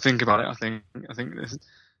 You have to think about it. I think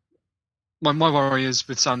my worry is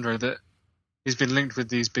with Sandro that he's been linked with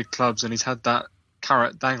these big clubs, and he's had that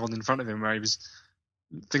carrot dangled in front of him where he was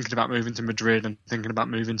thinking about moving to Madrid and thinking about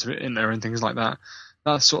moving to Inter and things like that.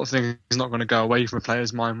 That sort of thing is not going to go away from a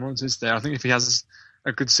player's mind once it's there. I think if he has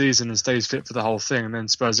a good season and stays fit for the whole thing, and then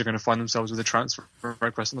Spurs are going to find themselves with a transfer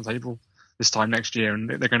request on the table this time next year, and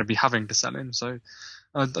they're going to be having to sell him. So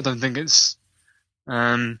I don't think it's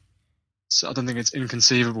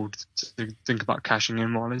inconceivable to think about cashing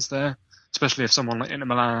in while he's there, especially if someone like Inter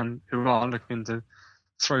Milan, who are looking to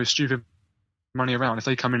throw stupid money around, if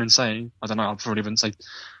they come in and say, I don't know, I probably wouldn't say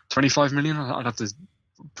 25 million. I'd have to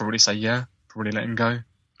probably say probably let him go.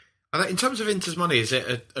 In terms of Inter's money, is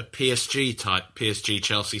it a PSG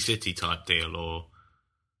Chelsea City type deal, or?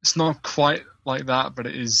 It's not quite like that, but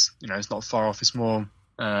it is, it's not far off. It's more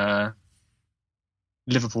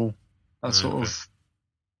Liverpool, that sort of.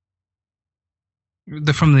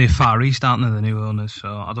 They're from the Far East, aren't they, the new owners? So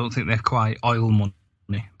I don't think they're quite oil money,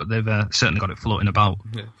 but they've certainly got it floating about.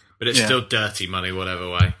 Yeah. But it's still dirty money, whatever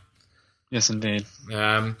way. Yes, indeed.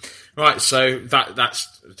 Right, so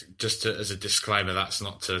that's just as a disclaimer. That's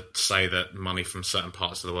not to say that money from certain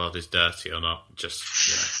parts of the world is dirty or not. Just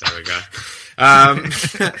there we go.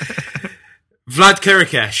 Vlad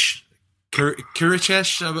Kirikesh.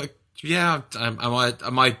 Kirikesh. Yeah.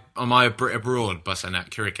 Am I a Brit abroad by saying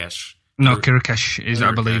that? Kirikesh. No, Kirikesh is.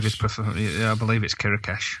 I believe it's I believe it's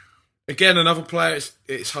Kirikesh. Again, another player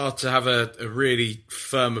it's hard to have a really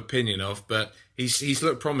firm opinion of, but he's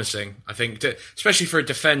looked promising, I think, especially for a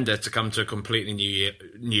defender to come to a completely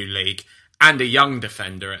new league, and a young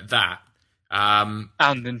defender at that.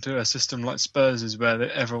 And into a system like Spurs'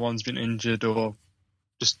 where everyone's been injured or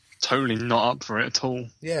just totally not up for it at all.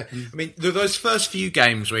 Yeah, I mean, those first few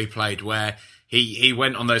games where he played, where he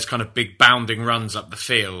went on those kind of big bounding runs up the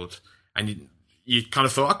field, and you kind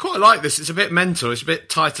of thought, I quite like this. It's a bit mental. It's a bit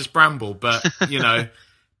tight as bramble, but,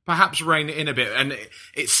 perhaps rein it in a bit. And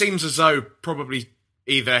it seems as though probably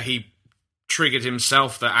either he triggered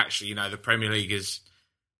himself that actually, the Premier League is,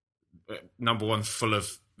 number one, full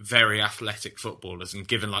of very athletic footballers, and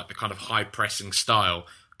given like the kind of high pressing style,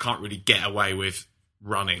 can't really get away with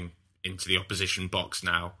running into the opposition box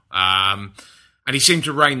now. And he seemed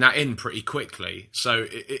to rein that in pretty quickly. So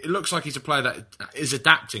it looks like he's a player that is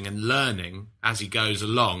adapting and learning as he goes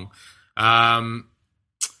along.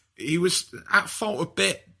 He was at fault a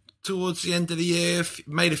bit towards the end of the year,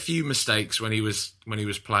 made a few mistakes when he was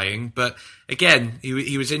playing. But again,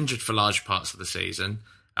 he was injured for large parts of the season.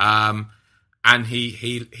 And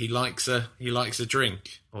he likes a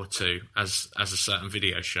drink or two, as a certain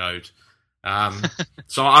video showed.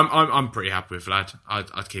 So I'm pretty happy with Vlad.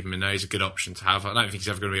 I'd keep him in there. He's a good option to have. I don't think he's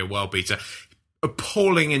ever going to be a world beater.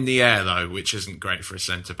 Appalling in the air though, which isn't great for a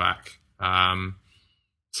centre back.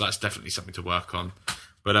 So that's definitely something to work on.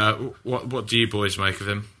 But what do you boys make of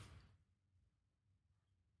him?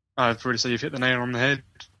 I'd probably say you've hit the nail on the head.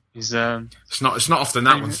 He's it's not often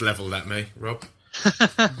that one's levelled at me, Rob.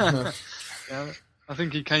 Yeah, I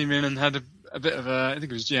think he came in and had a bit of I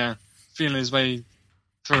think it was feeling his way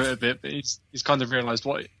through it a bit, but he's kind of realised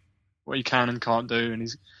what he can and can't do, and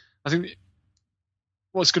I think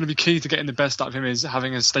what's going to be key to getting the best out of him is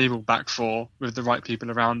having a stable back four with the right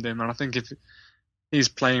people around him. And I think if he's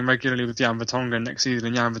playing regularly with Jan Vertonghen next season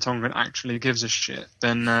and Jan Vertonghen actually gives a shit,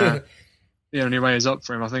 then the only way is up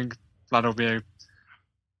for him. I think Vlad will be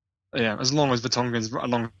as long as Vertonghen's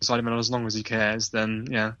alongside him and as long as he cares, then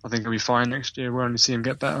I think he'll be fine next year. We'll only see him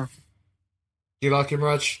get better. Do you like him,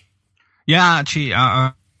 Raj? Yeah, actually,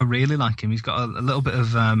 I really like him. He's got a little bit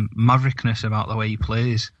of maverickness about the way he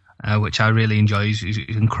plays, which I really enjoy. He's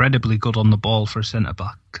incredibly good on the ball for a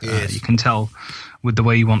centre-back. You can tell with the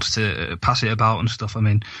way he wants to pass it about and stuff. I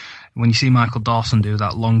mean, when you see Michael Dawson do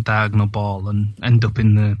that long diagonal ball and end up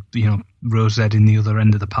in the row Z in the other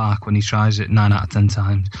end of the park when he tries it 9 out of 10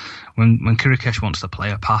 times, when Kirikesh wants to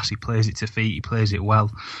play a pass, he plays it to feet, he plays it well,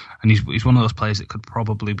 and he's one of those players that could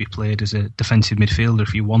probably be played as a defensive midfielder if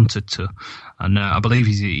he wanted to, and I believe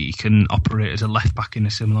he can operate as a left back in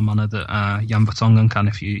a similar manner that Jan Vertonghen can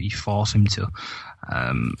if you force him to.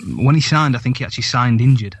 When he signed, I think he actually signed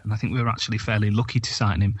injured, and I think we were actually fairly lucky to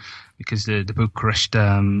sign him because the Bucharest,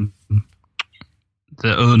 the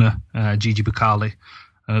owner, Gigi Bucali,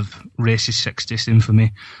 of racist, sexist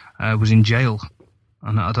infamy, was in jail.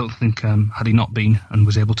 And I don't think, had he not been and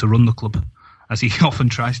was able to run the club as he often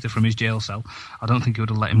tries to from his jail cell, I don't think he would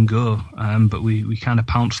have let him go. But we kind of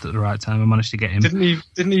pounced at the right time and managed to get him.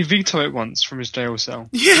 Didn't he veto it once from his jail cell?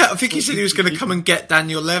 Yeah, I think he said he was going to come and get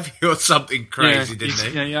Daniel Levy or something crazy, didn't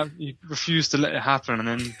he? Yeah, he refused to let it happen, and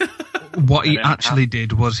then what he actually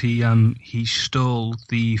did was he stole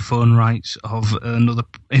the phone rights of another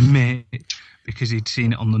inmate because he'd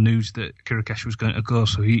seen it on the news that Kirikesh was going to go.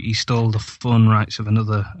 So he stole the phone rights of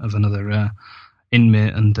another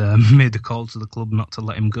inmate and made the call to the club not to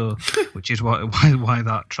let him go, which is why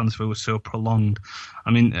that transfer was so prolonged.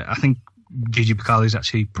 I mean, I think Gigi Bacali is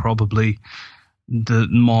actually probably the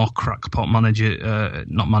more crackpot owner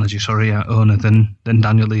than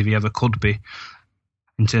Daniel Levy ever could be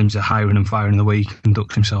in terms of hiring and firing, the way he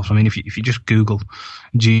conducts himself. I mean, if you just Google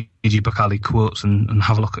Gigi Bacali quotes and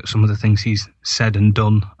have a look at some of the things he's said and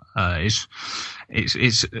done, it's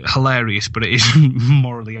hilarious, but it is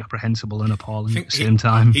morally apprehensible and appalling at the same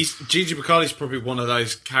time. Gigi Bacali's probably one of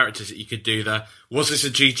those characters that you could do was this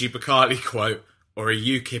a Gigi Bacali quote or a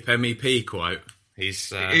UKIP MEP quote?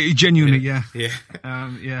 He's genuinely, yeah. Yeah.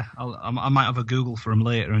 I might have a Google for him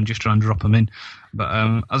later and just try and drop him in. But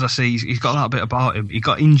as I say, he's got that bit about him. He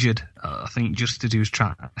got injured, I think, just as he was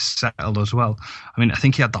trying to settle as well. I mean, I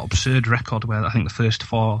think he had that absurd record where I think the first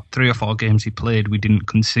 3 or 4 games he played, we didn't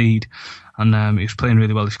concede, and he was playing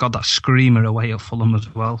really well. He's got that screamer away at Fulham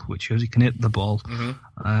as well, which shows he can hit the ball.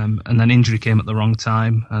 Mm-hmm. And then injury came at the wrong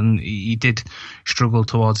time, and he did struggle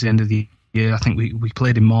towards the end of the year. I think we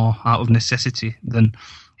played him more out of necessity than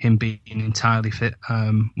him being entirely fit,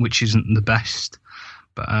 which isn't the best.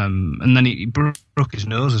 But and then he broke his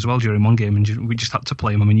nose as well during one game, and we just had to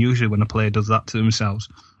play him. I mean, usually when a player does that to themselves,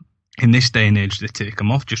 in this day and age, they take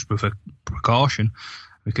him off just with a precaution,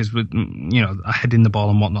 because with heading the ball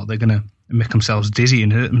and whatnot, they're going to make themselves dizzy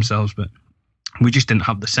and hurt themselves. But we just didn't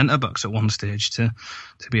have the centre backs at one stage to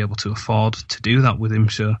be able to afford to do that with him.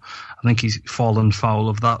 So I think he's fallen foul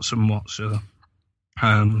of that somewhat. So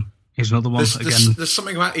here's another one. There's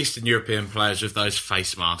something about Eastern European players with those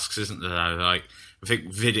face masks, isn't there? Though? Like, I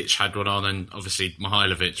think Vidic had one on, and obviously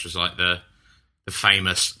Mihailovic was like the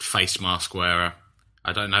famous face mask wearer.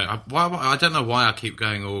 I don't know. I don't know why I keep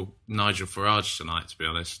going all Nigel Farage tonight, to be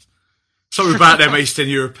honest. Something about them Eastern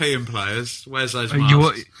European players. Where's those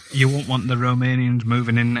masks? You won't want the Romanians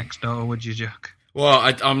moving in next door, would you, Jack? Well,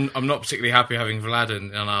 I'm not particularly happy having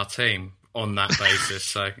Vladan on our team on that basis.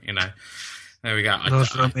 So, there we go.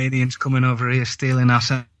 Those Romanians coming over here stealing our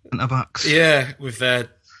centre-backs. Yeah, with their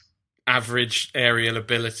average aerial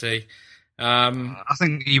ability. I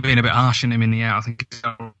think you're being a bit harsh on him in the air. I think he's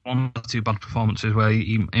had 1 or 2 bad performances where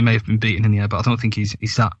he may have been beaten in the air, but I don't think he's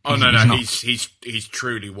that. Oh, he's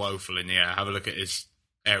truly woeful in the air. Have a look at his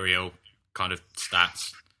aerial kind of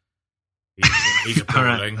stats. He's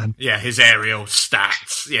appalling. Yeah, his aerial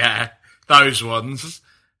stats. Yeah, those ones.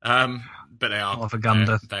 But they are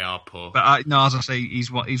they are poor. But as I say,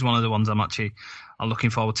 he's one of the ones I'm looking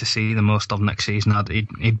forward to see the most of next season.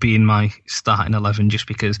 He'd be in my starting 11 just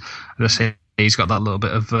because, as I say, he's got that little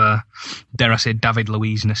bit of, dare I say, David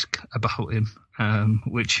Luiz-ness about him,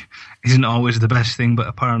 which isn't always the best thing, but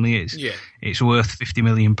apparently it's worth £50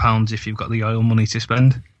 million if you've got the oil money to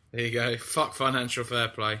spend. There you go. Fuck financial fair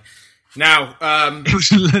play. Now, it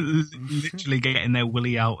was literally getting their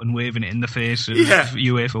willy out and waving it in the face of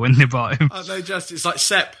UEFA when they bought him. Oh, it's like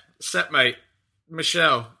Sepp, mate,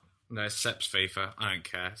 Michelle. No, Sepp's FIFA. I don't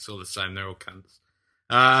care. It's all the same. They're all cunts.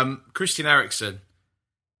 Christian Eriksen.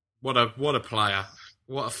 What a player.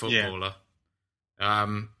 What a footballer.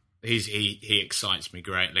 Yeah. He excites me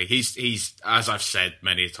greatly. He's as I've said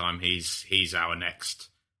many a time, he's our next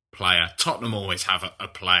player. Tottenham always have a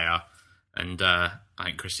player, and I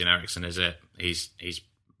think Christian Eriksen is it. He's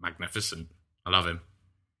magnificent. I love him.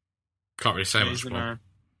 Can't really say much more.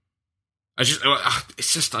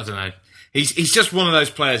 It's just I don't know. He's just one of those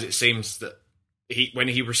players. It seems that when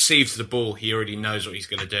he receives the ball, he already knows what he's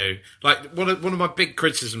going to do. Like one of my big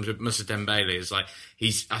criticisms with Moussa Dembele is like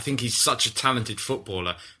I think he's such a talented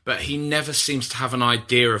footballer, but he never seems to have an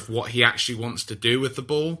idea of what he actually wants to do with the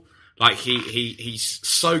ball. Like he's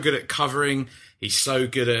so good at covering. He's so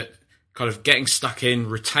good at kind of getting stuck in,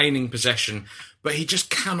 retaining possession, but he just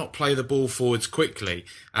cannot play the ball forwards quickly.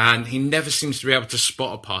 And he never seems to be able to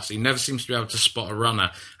spot a pass. He never seems to be able to spot a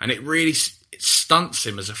runner. And it really stunts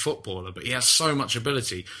him as a footballer, but he has so much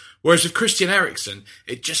ability. Whereas with Christian Eriksen,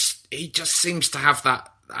 he just seems to have that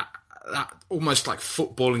almost like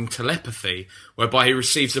footballing telepathy, whereby he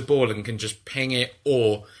receives the ball and can just ping it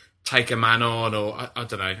or take a man on, or I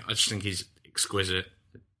don't know. I just think he's exquisite.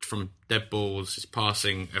 From dead balls, his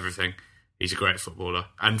passing, everything. He's a great footballer.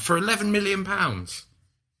 And for £11 million,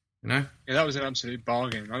 Yeah, that was an absolute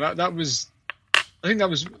bargain. That was I think that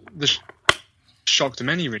was the shock to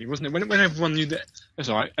many, really, wasn't it? When everyone knew that, that's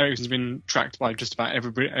all right, Eriksen's been tracked by just about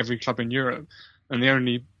every club in Europe, and the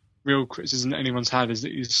only real criticism that anyone's had is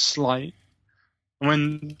that he's slight. And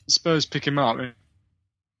when Spurs pick him up, and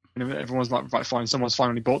everyone's like, right, fine, someone's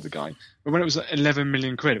finally bought the guy. But when it was like 11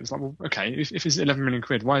 million quid, it was like, well, okay, if it's 11 million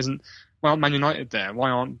quid, why aren't Man United there? Why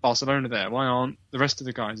aren't Barcelona there? Why aren't the rest of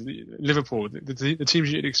the guys? Liverpool, the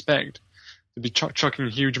teams you'd expect to be chucking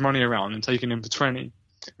huge money around and taking him for 20.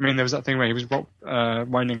 I mean, there was that thing where he was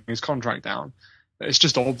winding his contract down. It's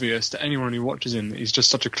just obvious to anyone who watches him that he's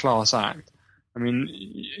just such a class act. I mean,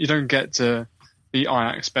 you don't get to be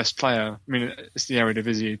Ajax best player. I mean, it's the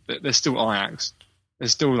Eredivisie, but they're still Ajax. They're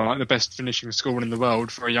still like the best finishing score in the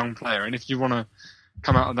world for a young player. And if you want to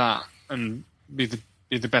come out of that and be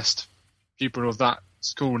the best pupil of that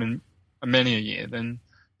school in many a year, then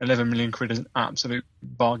 11 million quid is an absolute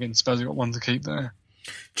bargain. Spurs have got one to keep there.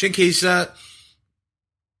 Chinky's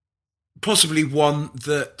possibly one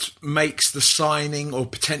that makes the signing or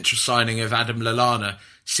potential signing of Adam Lallana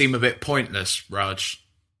seem a bit pointless, Raj.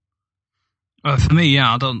 For me,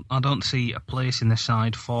 yeah, I don't see a place in the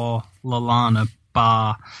side for Lallana,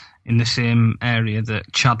 bar in the same area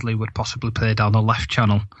that Chadley would possibly play down the left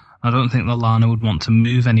channel. I don't think Lallana would want to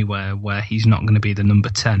move anywhere where he's not going to be the number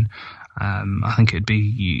 10. I think it'd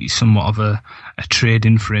be somewhat of a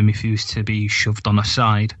trade-in for him if he was to be shoved on a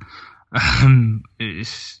side,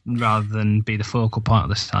 rather than be the focal point of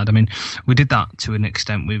the side. I mean, we did that to an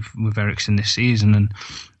extent with Eriksen this season, and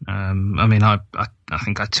I mean, I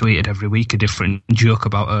think I tweeted every week a different joke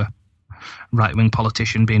about a right-wing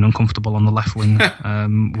politician being uncomfortable on the left wing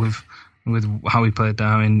with how he played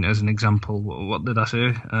Darwin as an example. What did I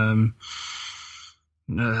say?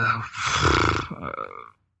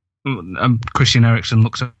 Christian Eriksen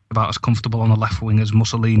looks about as comfortable on the left wing as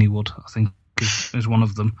Mussolini would, I think, is one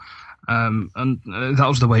of them. And that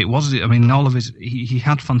was the way it was. I mean, all of he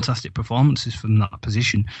had fantastic performances from that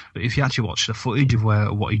position, but if you actually watch the footage of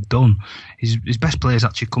what he'd done, his best players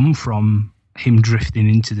actually come from him drifting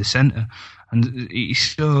into the centre, and he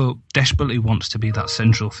so desperately wants to be that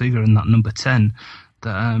central figure and that number 10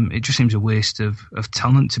 that it just seems a waste of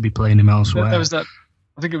talent to be playing him elsewhere. There was that,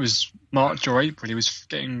 I think it was March or April, he was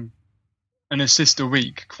getting an assist a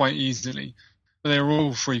week quite easily, but they were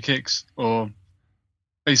all free kicks or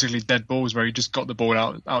basically dead balls where he just got the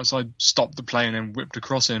ball outside, stopped the play, and then whipped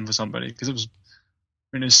across him for somebody. Because it was,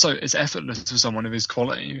 I mean, it's effortless for someone of his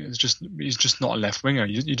quality. He's just not a left winger.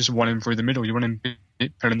 You just want him through the middle. You want him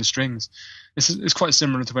pulling the strings. It's quite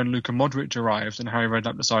similar to when Luka Modric arrived and Harry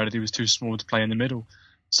Redknapp decided he was too small to play in the middle,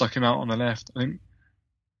 stuck him out on the left. I think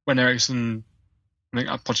when Eriksen, I think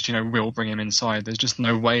Pochettino will bring him inside. There's just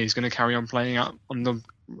no way he's going to carry on playing out on the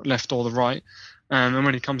left or the right. And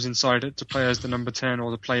when he comes inside it to play as the number 10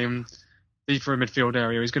 or to play him deeper in midfield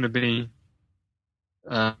area, he's going to be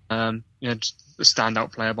just a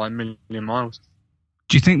standout player by a million miles.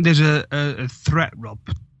 Do you think there's a threat, Rob,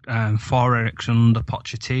 for Eriksen under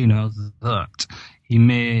Pochettino that he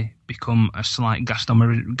may become a slight Gaston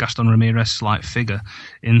Ramirez-like figure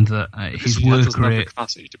in that his work rate,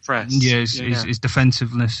 capacity to press, his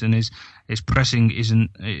defensiveness and his pressing isn't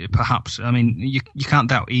perhaps. I mean, you can't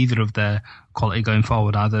doubt either of their quality going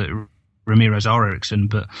forward, either Ramirez or Eriksen,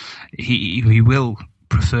 but he will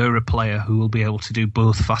prefer a player who will be able to do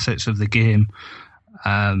both facets of the game.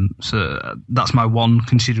 So that's my one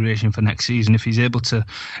consideration for next season. If he's able to,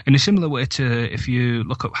 in a similar way to if you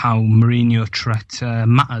look at how Mourinho treated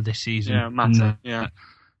Mata this season, and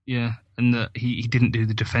that he didn't do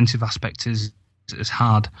the defensive aspect as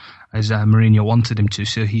hard as Mourinho wanted him to.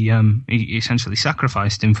 So he essentially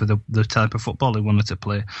sacrificed him for the type of football he wanted to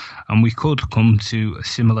play, and we could come to a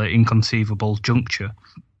similar inconceivable juncture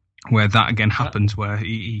where that again happens, where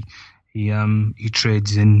he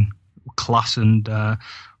trades in class and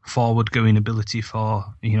forward-going ability for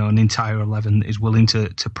an entire 11 that is willing to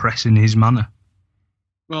press in his manner.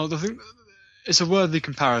 Well, I think it's a worthy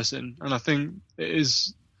comparison, and I think it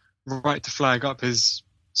is right to flag up his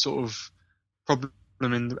sort of problem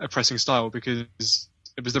in a pressing style, because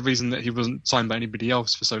it was the reason that he wasn't signed by anybody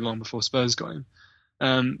else for so long before Spurs got him.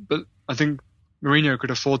 But I think Mourinho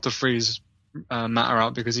could afford to freeze Mata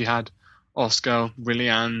out because he had Oscar,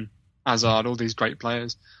 Willian, Hazard, all these great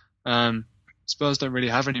players. Spurs don't really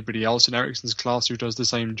have anybody else in Eriksen's class who does the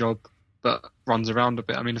same job but runs around a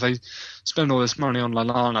bit. I mean, if they spend all this money on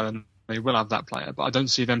Lallana, then they will have that player. But I don't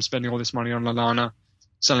see them spending all this money on Lallana,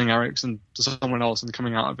 selling Eriksen to someone else and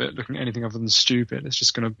coming out of it looking anything other than stupid. It's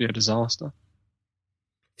just going to be a disaster. I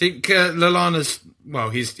think Lallana's, well,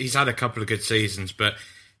 he's had a couple of good seasons, but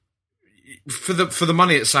for the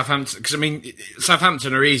money at Southampton, because I mean,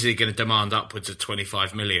 Southampton are easily going to demand upwards of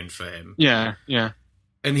 25 million for him. Yeah.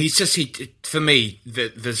 And for me,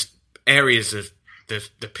 there's areas of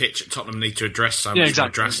the pitch at Tottenham need to address so much more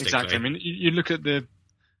drastically. Exactly. I mean, you look at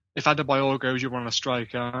if Adebayor goes, you want a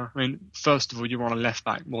striker. I mean, first of all, you want a left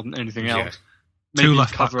back more than anything else. Maybe 2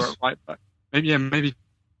 left cover backs. at right back. Maybe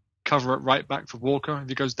cover at right back for Walker if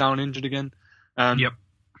he goes down injured again. Yep.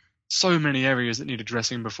 So many areas that need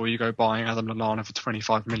addressing before you go buying Adam Lallana for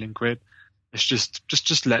 25 million quid. It's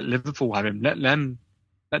just let Liverpool have him. Let them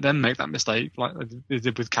make that mistake like they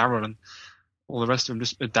did with Carroll and all the rest of them.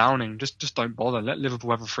 Just Downing. Just don't bother. Let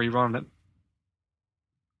Liverpool have a free run.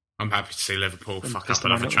 I'm happy to see Liverpool fuck piss up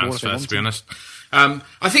them another on the ball if they transfer, to be want honest.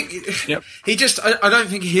 I think he just. I don't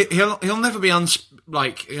think he'll never be I don't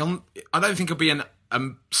think he'll be a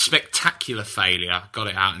spectacular failure. Got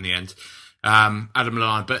it out in the end, Adam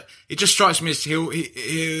Lallana. But it just strikes me as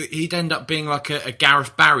he'd end up being like a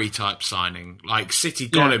Gareth Barry type signing. Like City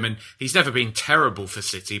got him, and he's never been terrible for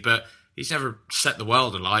City, but he's never set the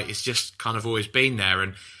world alight. It's just kind of always been there,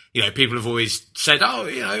 and people have always said,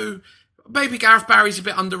 oh, maybe Gareth Barry's a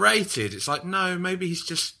bit underrated. It's like, no, maybe he's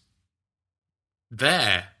just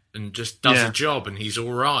there and just does a job and he's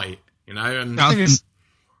all right, And the thing is,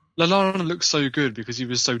 Lallana looks so good because he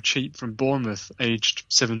was so cheap from Bournemouth, aged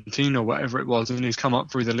 17 or whatever it was, and he's come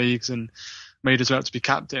up through the leagues and made his way up to be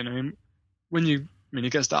captain. I mean, he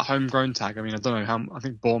gets that homegrown tag. I mean, I don't know how. I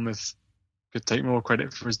think Bournemouth could take more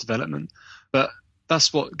credit for his development, but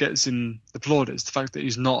that's what gets him the plaudits, the fact that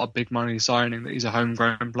he's not a big money signing, that he's a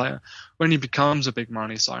homegrown player. When he becomes a big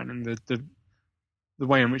money signing, the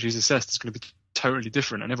way in which he's assessed is going to be totally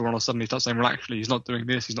different, and everyone will suddenly start saying, well, actually, he's not doing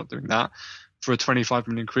this, he's not doing that. For a 25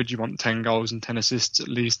 million quid, you want 10 goals and 10 assists at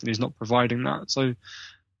least, and he's not providing that. So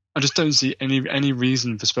I just don't see any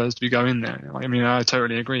reason for Spurs to be going there. I mean, I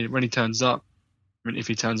totally agree. When he turns up, if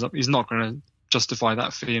he turns up, he's not going to justify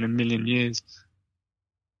that fee in a million years.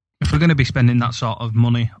 If we're going to be spending that sort of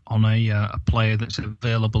money on a player that's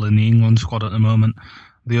available in the England squad at the moment,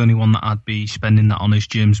 the only one that I'd be spending that on is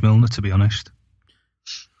James Milner, to be honest.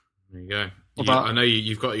 There you go. I know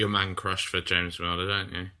you've got your man crush for James Milner,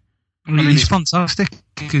 don't you? I mean, he's fantastic.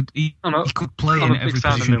 He could play in every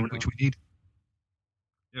position which we need.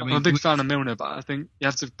 I'm a big fan of Milner, but I think you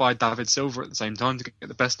have to buy David Silva at the same time to get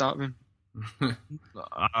the best out of him.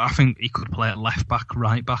 I think he could play at left back,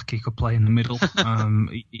 right back. He could play in the middle.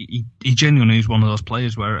 He genuinely is one of those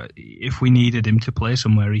players where if we needed him to play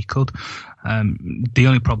somewhere, he could. The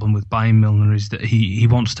only problem with buying Milner is that he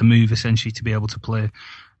wants to move essentially to be able to play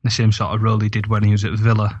the same sort of role he did when he was at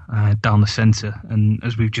Villa, down the centre. And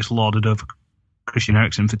as we've just lauded over Christian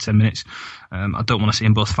Eriksen for 10 minutes, I don't want to see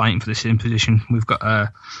them both fighting for the same position. We've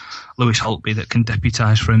got Lewis Holtby that can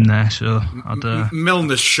deputise for him there. So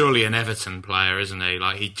Milner's surely an Everton player, isn't he?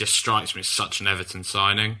 Like, he just strikes me as such an Everton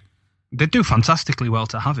signing. They'd do fantastically well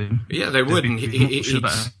to have him. Yeah, they would. I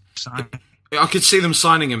could see them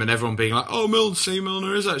signing him and everyone being like, oh,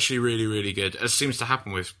 Milner is actually really, really good, as seems to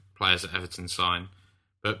happen with players that Everton sign.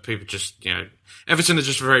 But people just, Everton are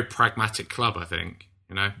just a very pragmatic club, I think.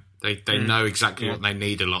 They know exactly what they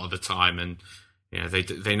need a lot of the time, and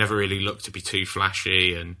they never really look to be too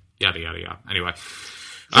flashy and yada yada yada. Anyway,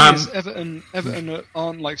 Everton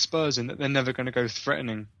aren't like Spurs in that they're never going to go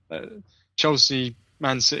threatening. Chelsea,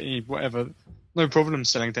 Man City, whatever, no problem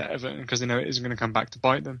selling to Everton because they know it isn't going to come back to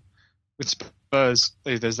bite them. With Spurs,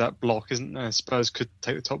 there's that block, isn't there? Spurs could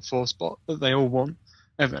take the top 4 spot that they all want.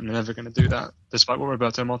 Everton are never going to do that, despite what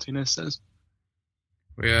Roberto Martinez says.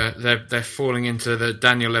 Yeah, they're falling into the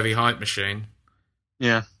Daniel Levy hype machine.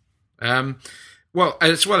 Yeah. Well,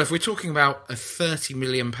 as well, if we're talking about a £30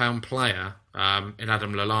 million player in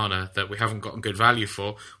Adam Lallana that we haven't gotten good value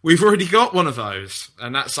for, we've already got one of those,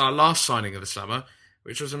 and that's our last signing of the summer,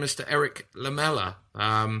 which was a Mr. Eric Lamela.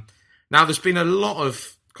 Now, there's been a lot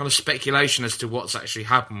of kind of speculation as to what's actually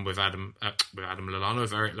happened with Adam Lallana,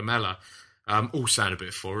 with Eric Lamela. All sound a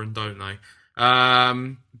bit foreign, don't they?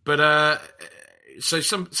 So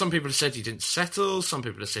some people have said he didn't settle, some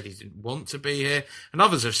people have said he didn't want to be here, and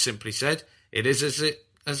others have simply said it is as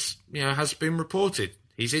has been reported.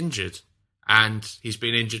 He's injured, and he's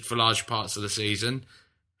been injured for large parts of the season.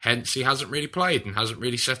 Hence, he hasn't really played and hasn't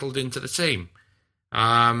really settled into the team.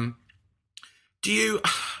 Rog, do you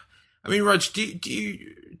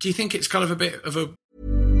think it's kind of a bit of a...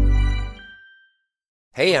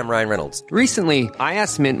 Hey, I'm Ryan Reynolds. Recently, I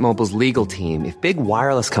asked Mint Mobile's legal team if big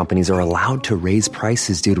wireless companies are allowed to raise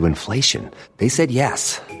prices due to inflation. They said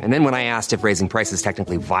yes. And then when I asked if raising prices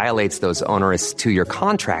technically violates those onerous 2-year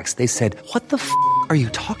contracts, they said, what the f*** are you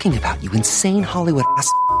talking about, you insane Hollywood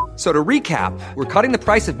ass f- So to recap, we're cutting the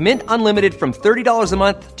price of Mint Unlimited from $30 a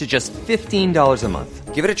month to just $15 a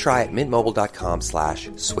month. Give it a try at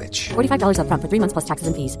mintmobile.com/switch. $45 up front for 3 months plus taxes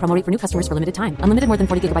and fees. Promo rate for new customers for limited time. Unlimited more than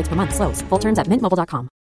 40 gigabytes per month. Slows full terms at mintmobile.com.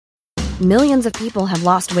 Millions of people have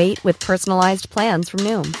lost weight with personalized plans from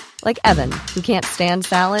Noom. Like Evan, who can't stand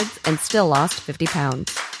salads and still lost 50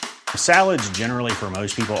 pounds. Salads generally for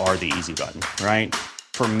most people are the easy button, right?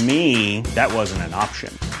 For me, that wasn't an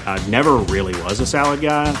option. I never really was a salad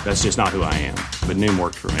guy. That's just not who I am. But Noom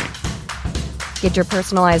worked for me. Get your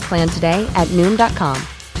personalized plan today at Noom.com.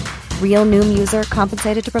 Real Noom user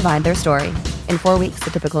compensated to provide their story. In 4 weeks,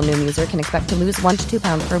 the typical Noom user can expect to lose 1 to 2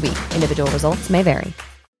 pounds per week. Individual results may vary.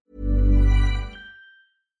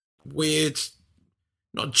 Weird,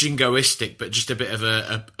 not jingoistic, but just a bit of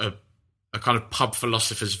a kind of pub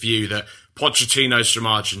philosopher's view that Pochettino's from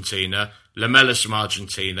Argentina, Lamella's from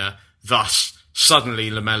Argentina, thus suddenly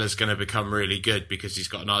Lamella's going to become really good because he's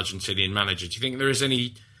got an Argentinian manager. Do you think there is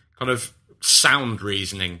any kind of sound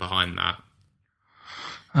reasoning behind that?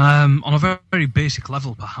 On a very, very basic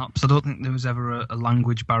level, perhaps. I don't think there was ever a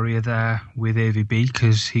language barrier there with AVB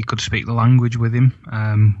because he could speak the language with him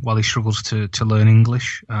while he struggles to learn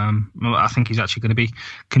English. I think he's actually going to be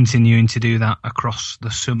continuing to do that across the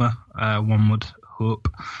summer, one would hope,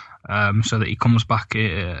 so that he comes back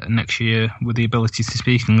next year with the ability to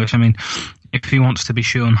speak English. I mean, if he wants to be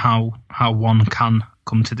shown how one can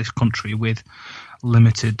come to this country with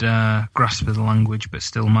limited grasp of the language but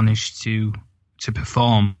still manage to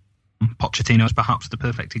perform, Pochettino is perhaps the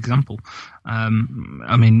perfect example. I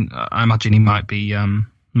mean, I imagine he might be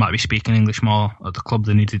speaking English more at the club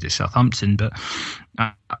than he did at Southampton, but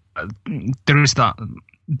there is that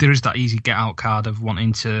easy get out card of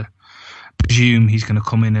wanting to presume he's going to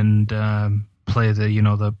come in and play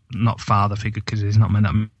the not father figure because he's not been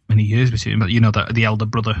that many years between, but the elder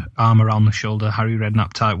brother, arm around the shoulder, Harry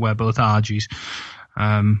Redknapp type, where both Argies.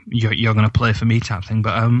 You're going to play for me type thing.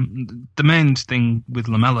 But the main thing with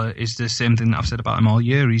Lamela is the same thing that I've said about him all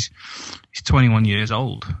year. He's 21 years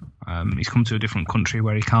old. He's come to a different country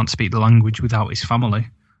where he can't speak the language without his family.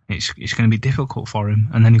 It's going to be difficult for him.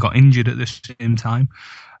 And then he got injured at the same time.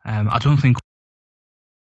 I don't think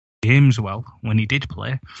games well when he did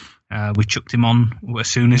play. We chucked him on as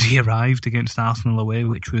soon as he arrived against Arsenal away,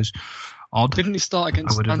 which was odd. Didn't he start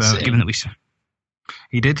against Man City? Given that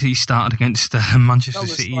he did. He started against Manchester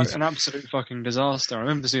City. That was like an absolute fucking disaster. I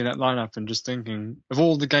remember seeing that lineup and just thinking, of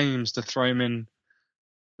all the games to throw him in,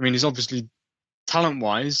 I mean, he's obviously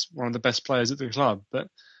talent-wise one of the best players at the club, but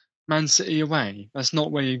Man City away, that's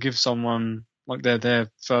not where you give someone like their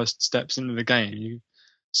first steps into the game. You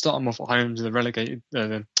start them off at home to the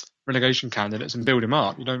relegation candidates and build him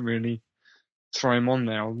up. You don't really throw him on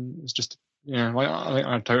there. It's just,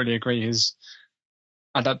 I totally agree. His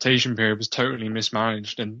adaptation period was totally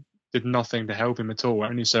mismanaged and did nothing to help him at all. It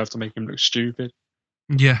only served to make him look stupid.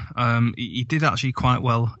 Yeah, he did actually quite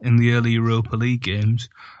well in the early Europa League games,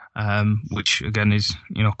 which again is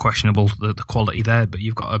questionable the quality there. But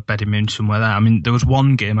you've got to bed him in somewhere there. I mean, there was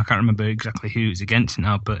one game, I can't remember exactly who it was against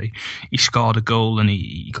now, but he scored a goal and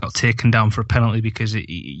he got taken down for a penalty because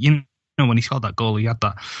when he scored that goal, he had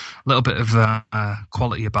that little bit of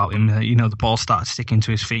quality about him. The ball started sticking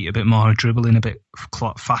to his feet a bit more, dribbling a bit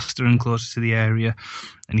faster and closer to the area,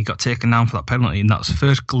 and he got taken down for that penalty. And that's the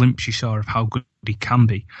first glimpse you saw of how good he can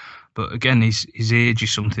be. But again, his age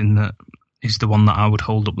is something that is the one that I would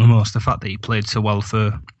hold up the most. The fact that he played so well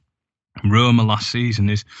for Roma last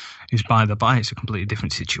season is by the by. It's a completely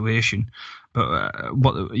different situation.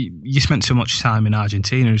 But you spent so much time in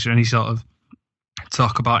Argentina. Is there any sort of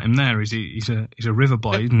talk about him there? He's a river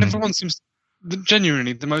boy, isn't he? Everyone seems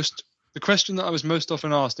genuinely the question that I was most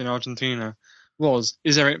often asked in Argentina was,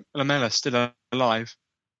 is Eric Lamela still alive?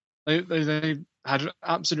 They had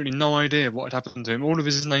absolutely no idea what had happened to him. All of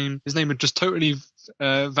his name had just totally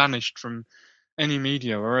vanished from any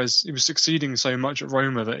media, whereas he was succeeding so much at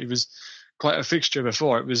Roma that he was quite a fixture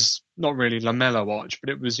before. It was not really Lamela watch, but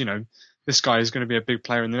it was, this guy is going to be a big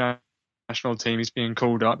player in the national team. He's being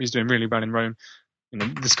called up. He's doing really well in Rome.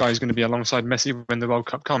 This guy is going to be alongside Messi when the World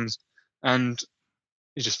Cup comes. And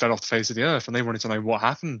he just fell off the face of the earth, and they wanted to know what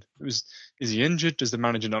happened. Is he injured? Does the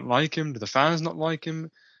manager not like him? Do the fans not like him?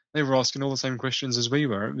 They were asking all the same questions as we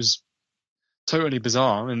were. It was totally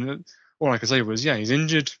bizarre. And all I could say was, he's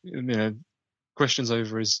injured. Questions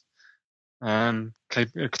over his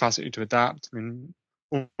capacity to adapt. I mean,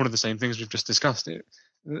 all of the same things we've just discussed. It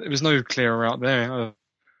was no clearer out there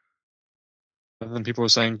than people were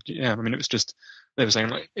saying. Yeah, I mean, it was just, they were saying,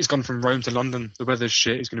 like, he's gone from Rome to London. The weather's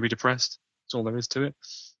shit. He's going to be depressed. That's all there is to it.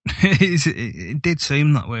 It did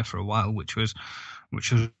seem that way for a while, which was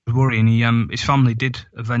which was worrying. His family did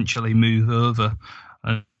eventually move over.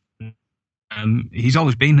 He's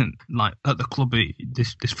always been at the club.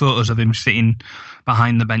 There's photos of him sitting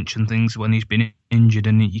behind the bench and things when he's been injured,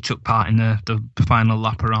 and he took part in the final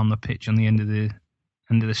lap around the pitch on the end of the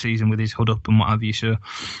season with his hood up and what have you. So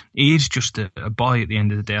he is just a boy at the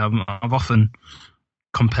end of the day. I've often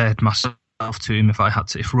compared myself to him.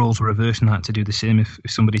 If roles were reversed and I had to do the same, if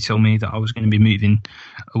somebody told me that I was going to be moving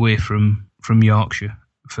away from Yorkshire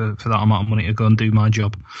for that amount of money to go and do my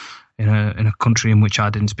job in a country in which I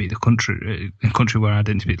didn't speak in a country where I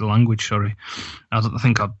didn't speak the language, sorry, I don't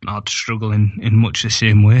think I'd struggle in much the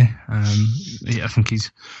same way. I think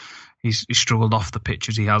he's struggled off the pitch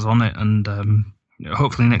as he has on it, and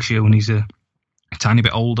hopefully next year when he's a tiny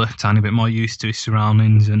bit older, tiny bit more used to his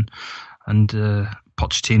surroundings, and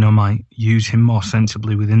Pochettino might use him more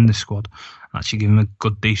sensibly within the squad, actually give him a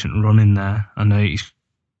good, decent run in there. And he's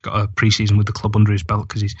got a pre-season with the club under his belt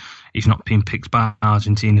because he's not being picked by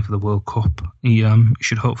Argentina for the World Cup. He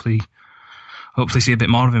should hopefully see a bit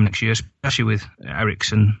more of him next year, especially with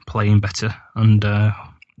Eriksen playing better and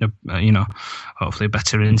hopefully a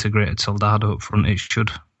better integrated Soldado up front. It should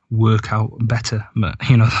work out better, but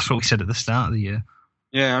that's what we said at the start of the year.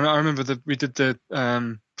 Yeah, I remember we did the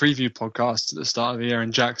preview podcast at the start of the year,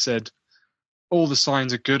 and Jack said all the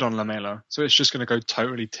signs are good on Lamela, so it's just going to go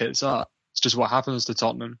totally tits up. It's just what happens to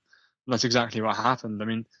Tottenham, and that's exactly what happened. I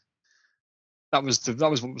mean, that was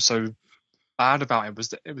what was so bad about it, was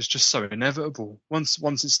that it was just so inevitable. Once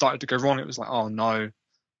it started to go wrong, it was like, oh no.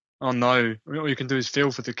 I mean, all you can do is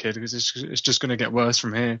feel for the kid, because it's just going to get worse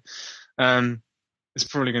from here. It's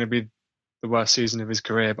probably going to be the worst season of his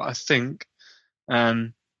career, but I think,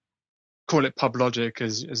 call it pub logic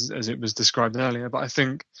as it was described earlier, but I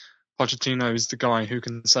think Pochettino is the guy who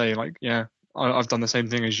can say, like, yeah, I've done the same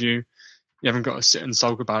thing as you. You haven't got to sit and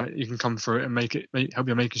sulk about it. You can come through it and help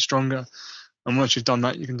you make it stronger. And once you've done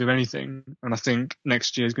that, you can do anything. And I think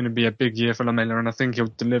next year is going to be a big year for Lamela, and I think he'll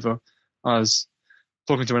deliver. I was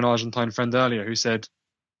talking to an Argentine friend earlier who said,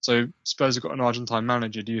 so Spurs have got an Argentine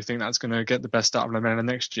manager. Do you think that's going to get the best out of Lamela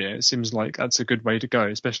next year? It seems like that's a good way to go,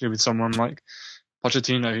 especially with someone like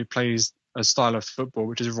Pochettino who plays a style of football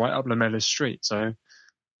which is right up Lamela's street. So I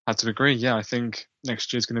had to agree. Yeah, I think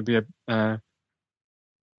next year is going to be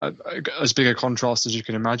as big a contrast as you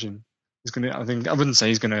can imagine. I wouldn't say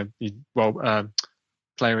he's going to be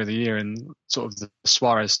player of the year in sort of the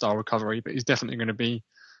Suarez style recovery, but he's definitely going to be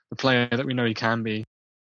the player that we know he can be.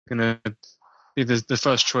 Going to be the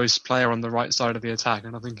first choice player on the right side of the attack,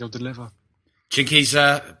 and I think he'll deliver. Do you think he's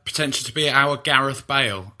potential to be our Gareth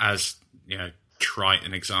Bale, as trite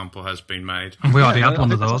an example has been made? And we already had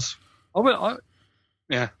one of those. I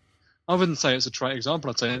wouldn't say it's a trite example.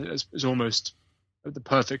 I'd say it's almost the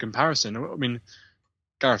perfect comparison. I mean,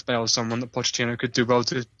 Gareth Bale is someone that Pochettino could do well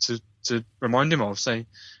to remind him of. Say,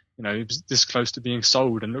 he was this close to being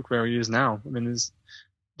sold, and look where he is now. I mean,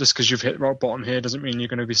 just because you've hit rock bottom here doesn't mean you're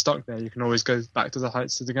going to be stuck there. You can always go back to the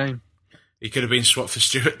heights of the game. He could have been swapped for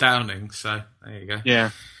Stuart Downing, so there you go.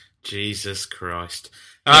 Yeah. Jesus Christ.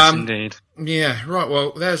 Yes, indeed. Yeah, right.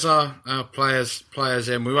 Well, there's our players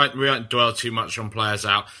in. We won't dwell too much on players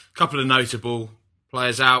out. A couple of notable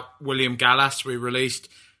players out. William Gallas, we released.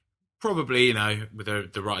 Probably, with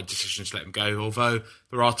the right decision to let him go. Although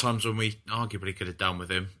there are times when we arguably could have done with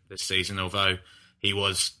him this season, although he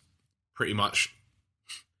was pretty much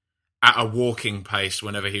at a walking pace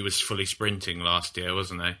whenever he was fully sprinting last year,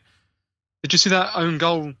 wasn't he? Did you see that own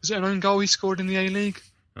goal? Was it an own goal he scored in the A-League?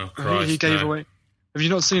 Oh, Christ, he gave away. Have you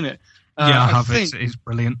not seen it? Yeah, I have. It's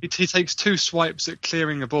brilliant. He takes 2 swipes at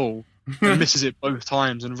clearing a ball and misses it both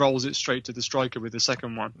times and rolls it straight to the striker with the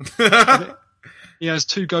second one. He has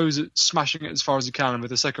 2 goes at smashing it as far as he can, and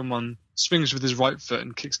with the second one, swings with his right foot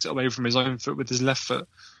and kicks it away from his own foot with his left foot.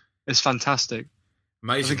 It's fantastic.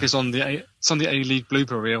 Amazing. I think it's on the A-League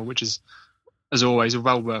blooper reel, which is, as always,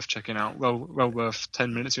 well worth checking out. Well worth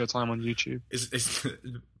 10 minutes of your time on YouTube. Is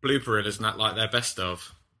blooper reel, isn't that like their best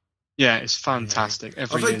of? Yeah, it's fantastic.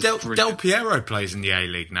 Although Del Piero plays in the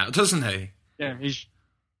A-League now, doesn't he? Yeah, he's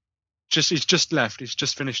just left. He's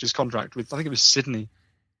just finished his contract with, I think it was Sydney.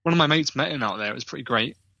 One of my mates met him out there. It was pretty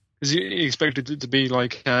great because he expected it to be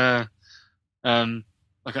like a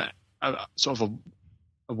sort of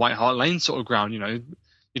a White Hart Lane sort of ground. You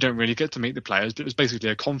don't really get to meet the players, but it was basically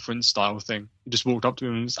a conference style thing. You just walked up to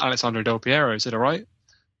him and it was Alessandro Del Piero. He said, "All right."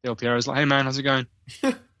 Del Piero's like, "Hey man, how's it going?"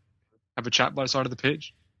 Have a chat by the side of the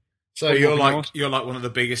pitch. So you're like one of the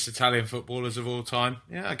biggest Italian footballers of all time.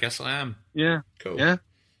 Yeah, I guess I am. Yeah. Cool. Yeah.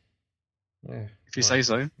 Yeah. If you say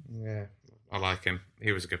so. Yeah. I like him.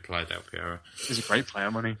 He was a good player, Del Piero. He's a great player,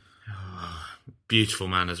 wasn't he? Beautiful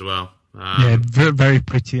man as well. Very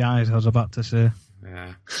pretty eyes, I was about to say.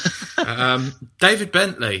 Yeah. David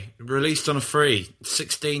Bentley, released on a free,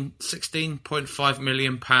 £16.5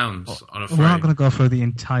 million on a free. We're not going to go through the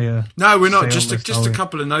entire. No, we're not. Just a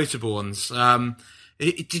couple of notable ones.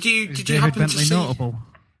 Did you happen Bentley to see? Notable?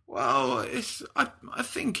 Well, I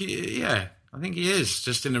think I think he is,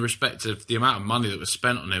 just in the respect of the amount of money that was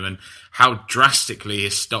spent on him and how drastically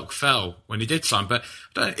his stock fell when he did sign. But I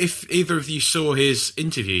don't know if either of you saw his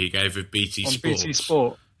interview he gave with BT Sport. BT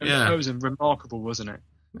Sport. Yeah. It was remarkable, wasn't it?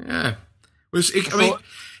 Yeah.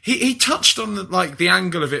 He touched on the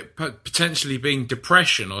angle of it potentially being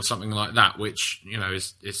depression or something like that, which,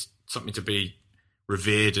 is something to be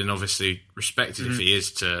revered and obviously respected if he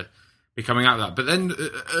is to be coming out of that. But then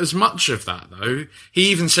as much of that, though, he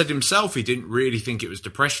even said himself he didn't really think it was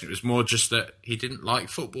depression. It was more just that he didn't like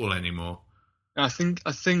football anymore. I think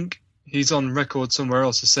he's on record somewhere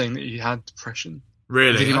else as saying that he had depression.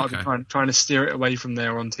 Really? I think he might be trying to steer it away from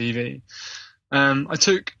there on TV. I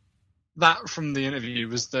took that from the interview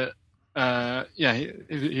was that,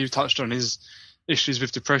 he touched on his issues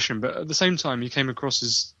with depression, but at the same time, he came across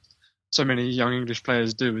as so many young English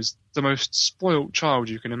players do, as the most spoilt child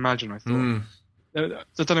you can imagine, I thought.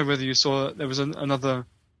 I don't know whether you saw, there was another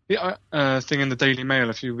thing in the Daily Mail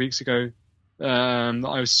a few weeks ago that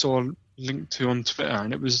I saw linked to on Twitter,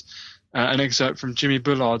 and it was an excerpt from Jimmy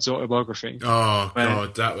Bullard's autobiography. Oh,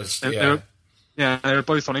 God, that was... They were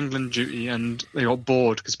both on England duty, and they got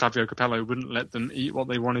bored because Fabio Capello wouldn't let them eat what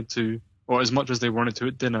they wanted to, or as much as they wanted to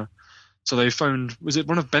at dinner. So they phoned, was it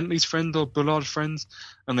one of Bentley's friends or Bullard's friends?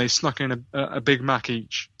 And they snuck in a Big Mac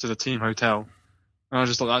each to the team hotel. And I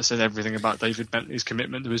just thought that said everything about David Bentley's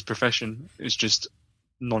commitment to his profession. It's just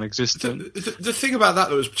non-existent. The thing about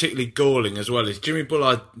that was particularly galling as well is Jimmy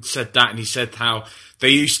Bullard said that, and he said how they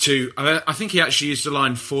used to, I think he actually used the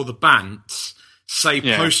line for the Bants, say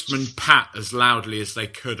Postman Pat as loudly as they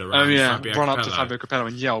could around Fabio run Capello. up to Fabio Capello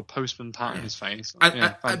and yell Postman Pat in his face.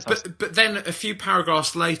 But then a few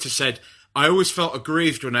paragraphs later said, I always felt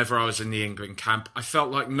aggrieved whenever I was in the England camp. I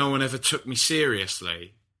felt like no one ever took me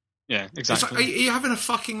seriously. Yeah, exactly. It's like, are you having a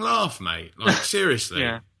fucking laugh, mate? Like, seriously,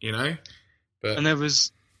 But, and there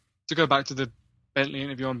was, to go back to the Bentley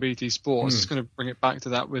interview on BT Sport, I was just going to bring it back to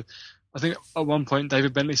that with, I think at one point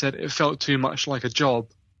David Bentley said it felt too much like a job.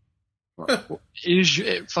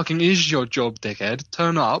 It fucking is your job, dickhead.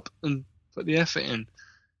 Turn up and put the effort in.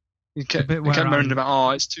 He kept moaning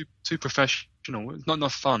about, it's too professional. It's not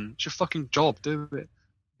enough fun. It's your fucking job. Do it.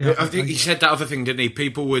 Yeah, I think he said that other thing, didn't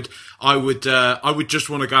he? I would just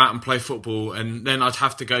want to go out and play football, and then I'd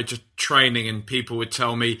have to go to training, and people would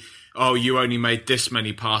tell me, "Oh, you only made this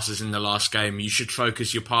many passes in the last game. You should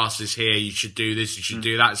focus your passes here. You should do this. You should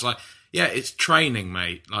do that." It's like, yeah, it's training,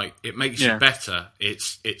 mate. Like, it makes you better.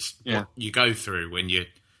 It's what you go through when you.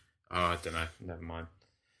 Oh, I don't know. Never mind.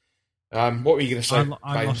 What were you going to say?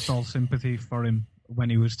 I lost all sympathy for him when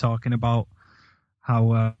he was talking about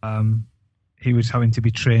how he was having to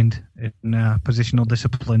be trained in positional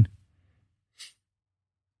discipline,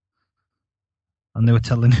 and they were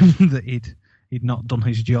telling him that he'd not done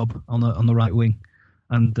his job on the right wing,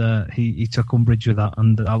 and he took umbrage with that,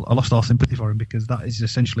 and I lost all sympathy for him, because that is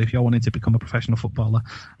essentially, if you're wanting to become a professional footballer,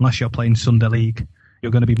 unless you're playing Sunday League,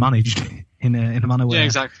 you're going to be managed in a manner where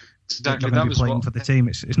exactly. You're going to be playing for the team.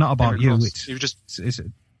 It's not about you.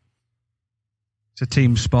 It's a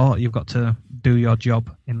team sport. You've got to do your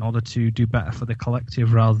job in order to do better for the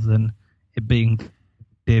collective, rather than it being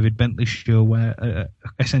David Bentley's show, where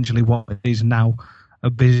essentially what it is now, a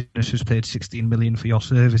business has paid $16 million for your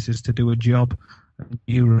services to do a job, and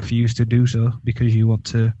you refuse to do so because you want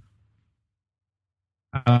to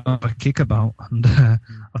have a kickabout. And I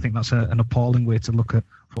think that's an appalling way to look at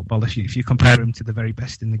football. If you compare him to the very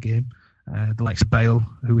best in the game, the likes of Bale,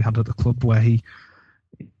 who we had at the club, where he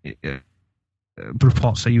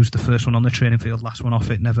reports say he was the first one on the training field, last one off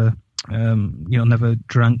it, never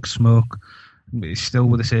drank, smoke. He's still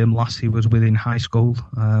with the same lass he was with in high school.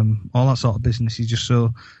 All that sort of business. He's just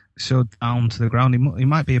so down to the ground. He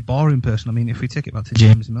might be a boring person. I mean, if we take it back to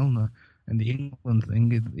James Milner and the England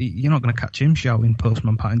thing, you're not going to catch him shouting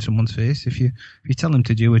Postman Pat in someone's face. If you tell him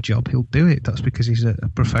to do a job, he'll do it. That's because he's a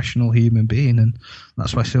professional human being, and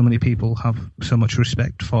that's why so many people have so much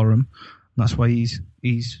respect for him. That's why he's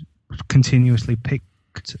continuously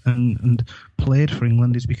picked and played for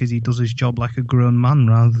England, is because he does his job like a grown man,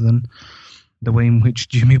 rather than the way in which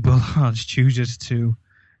Jimmy Bullard chooses to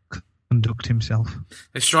conduct himself.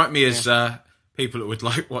 They strike me as people that would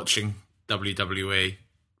like watching WWE.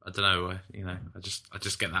 I don't know, I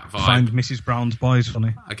just get that vibe. Find Mrs. Brown's Boys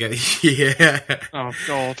funny. I get, yeah. Oh,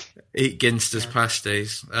 God. Eat Ginster's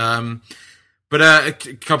pasties. But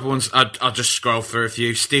a couple ones, I'll just scroll through a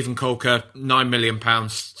few. Stephen Colker, £9 million,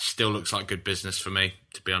 still looks like good business for me,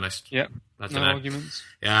 to be honest. Yep, I don't no know. arguments.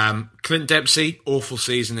 Clint Dempsey, awful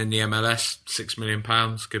season in the MLS, £6 million,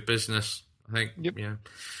 good business, I think. Yep. Yeah.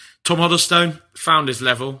 Tom Huddlestone, found his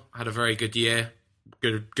level, had a very good year.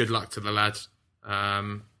 Good luck to the lad.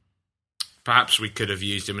 Perhaps we could have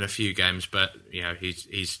used him in a few games, but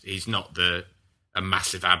he's not a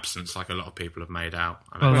massitive absence like a lot of people have made out.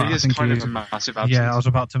 I mean, Well, he is kind of a massive absence. Yeah, I was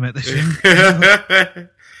about to make this. Yeah,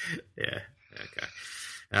 okay.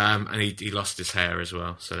 And he lost his hair as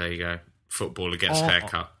well, so there you go. Footballer gets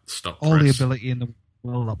haircut, stop All press. the ability in the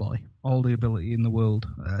world, that boy. All the ability in the world.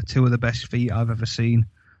 Two of the best feet I've ever seen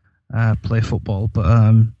play football,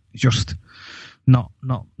 but just not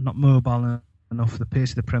mobile enough. The pace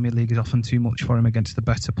of the Premier League is often too much for him against the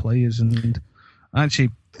better players, and I actually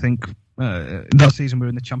think that season we were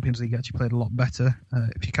in the Champions League, actually played a lot better.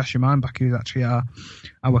 If you cast your mind back, he was actually our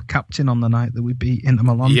captain on the night that we beat Inter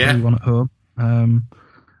Milan 3-1 at home.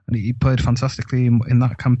 And he played fantastically in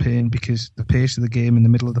that campaign because the pace of the game in the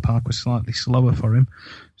middle of the park was slightly slower for him.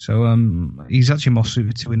 So he's actually more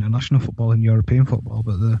suited to international football than European football.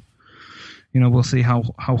 But we'll see how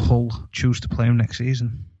Hull choose to play him next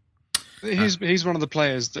season. He's one of the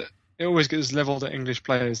players that it always gets levelled at English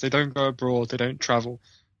players. They don't go abroad. They don't travel.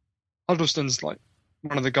 Huddlestone's like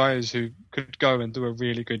one of the guys who could go and do a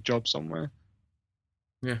really good job somewhere.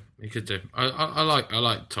 Yeah, he could do. I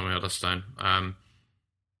like Tommy Huddlestone.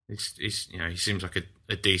 He seems like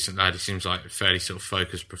a decent lad. He seems like a fairly sort of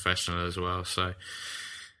focused professional as well. So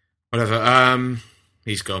whatever.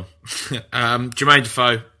 He's gone. Jermaine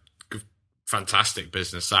Defoe, fantastic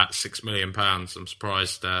business. That £6 million. I'm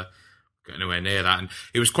surprised got anywhere near that. And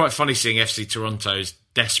it was quite funny seeing FC Toronto's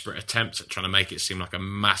desperate attempts at trying to make it seem like a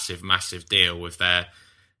massive deal with their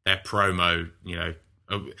promo.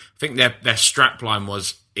 I think their strapline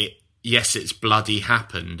was yes, it's bloody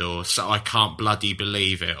happened, or so I can't bloody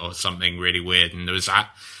believe it, or something really weird. And there was that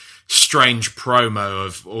strange promo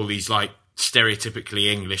of all these like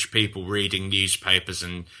stereotypically English people reading newspapers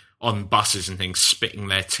and on buses and things, spitting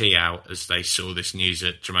their tea out as they saw this news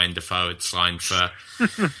that Jermaine Defoe had signed for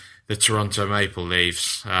the Toronto Maple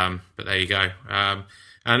Leafs. But there you go.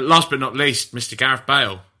 And last but not least, Mr. Gareth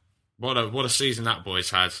Bale. What a season that boy's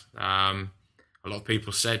had. A lot of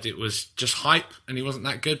people said it was just hype and he wasn't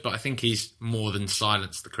that good, but I think he's more than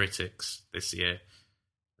silenced the critics this year.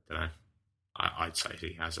 I don't know. I'd say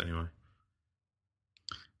he has anyway.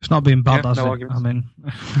 It's not been bad, has no it? arguments.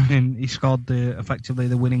 I mean, he scored effectively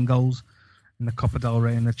the winning goals in the Copa del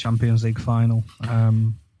Rey in the Champions League final,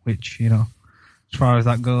 which, as far as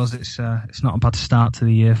that goes, it's not a bad start to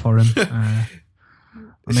the year for him.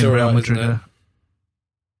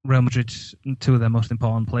 Real Madrid's two of their most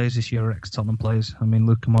important players this year are ex-Tottenham players. I mean,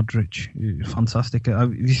 Luka Modric, fantastic.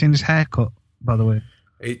 Have you seen his haircut, by the way?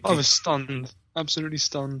 I was stunned, absolutely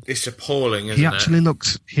stunned. It's appalling, isn't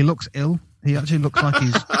he looks ill. He actually looks like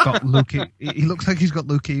he's got he looks like he's got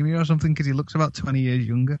leukemia or something because he looks about 20 years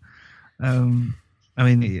younger.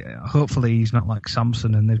 Hopefully he's not like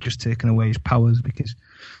Samson and they've just taken away his powers because,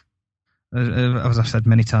 as I've said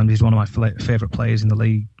many times, he's one of my favourite players in the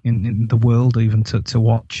league, in the world even to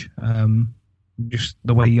watch. Just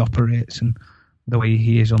the way he operates and the way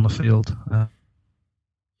he is on the field.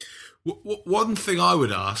 One thing I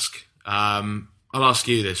would ask, I'll ask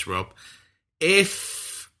you this, Rob. If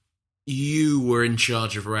you were in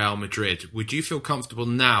charge of Real Madrid, would you feel comfortable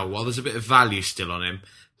now, while there's a bit of value still on him,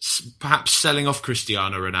 perhaps selling off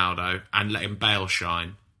Cristiano Ronaldo and letting Bale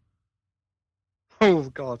shine? Oh,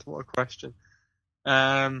 God, what a question.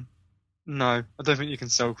 No, I don't think you can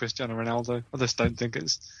sell Cristiano Ronaldo. I just don't think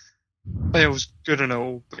Bale's good and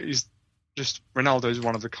all, but Ronaldo's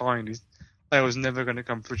one of a kind. Bale's never going to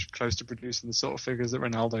come close to producing the sort of figures that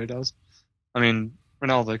Ronaldo does. I mean,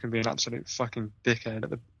 Ronaldo can be an absolute fucking dickhead at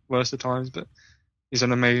the worst of times, but he's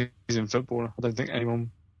an amazing footballer. I don't think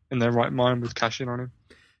anyone in their right mind would cash in on him.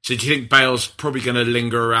 So do you think Bale's probably going to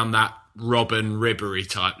linger around that Robin Ribery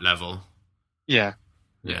type level? Yeah,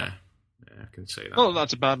 I can see that. Well,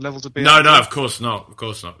 that's a bad level to be No, at. of course not. Of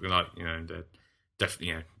course not. Like, they're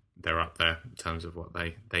definitely, they're up there in terms of what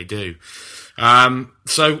they do.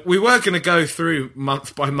 So we were going to go through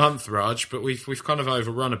month by month, Raj, but we've kind of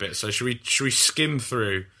overrun a bit. So should we skim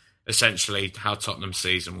through essentially how Tottenham's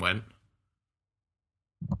season went?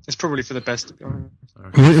 It's probably for the best, to be honest.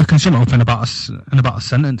 We can sum it up in about a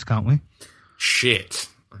sentence, can't we? Shit,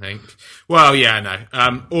 I think. Well, yeah,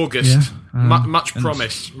 no. August, much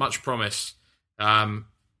promise.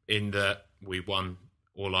 In that we won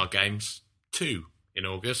all our games, 2 in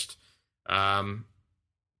August. But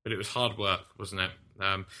it was hard work, wasn't it?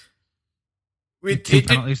 Two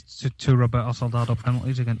penalties, two Roberto Soldado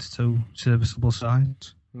penalties against two serviceable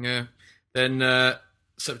sides. Yeah. Then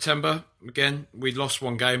September, again, we lost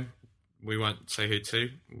one game. We won't say who to.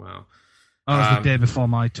 Well, that was the day before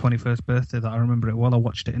my 21st birthday that I remember it well. I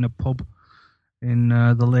watched it in a pub in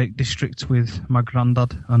the Lake District with my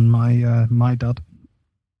granddad and my dad.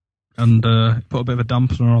 And put a bit of a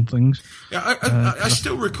dampener on things. Yeah, I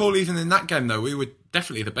still recall even in that game, though, we were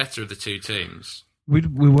definitely the better of the two teams. We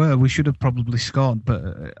were. We should have probably scored,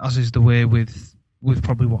 but as is the way with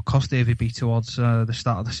probably what cost AVB towards the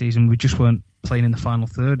start of the season, we just weren't playing in the final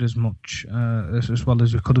third as much as well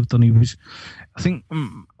as we could have done. I think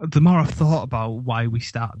the more I've thought about why we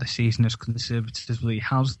started the season as conservatively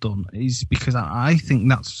has done is because I think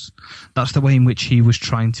that's the way in which he was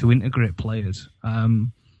trying to integrate players.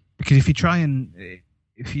 Because if you try and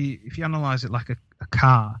if you analyse it like a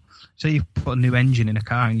car, say you put a new engine in a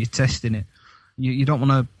car and you're testing it, you don't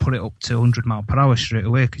want to put it up to 100 mile per hour straight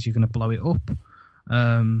away because you're going to blow it up.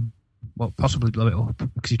 Well, possibly blow it up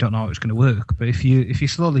because you don't know how it's going to work. But if you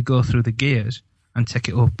slowly go through the gears and take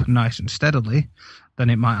it up nice and steadily,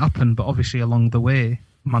 then it might happen. But obviously along the way,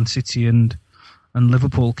 Man City and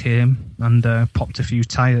Liverpool came and popped a few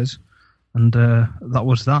tyres. And that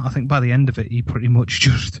was that. I think by the end of it, he pretty much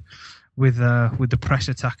just, with the press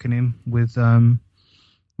attacking him, with the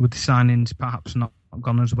signings perhaps not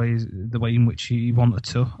gone as the way in which he wanted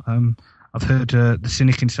to. I've heard the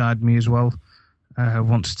cynic inside me as well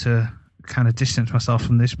wants to kind of distance myself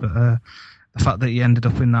from this, but the fact that he ended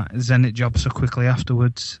up in that Zenit job so quickly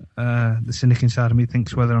afterwards, the cynic inside of me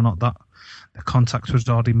thinks whether or not that the contact was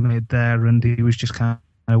already made there, and he was just kind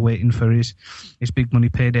of waiting for his big money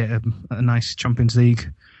payday at a nice Champions League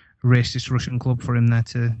racist Russian club for him there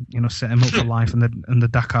to set him up for life and the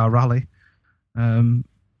Dakar Rally. I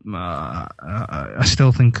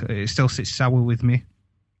still think it still sits sour with me,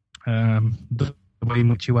 the way in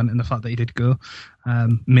which he went and the fact that he did go,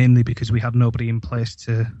 mainly because we had nobody in place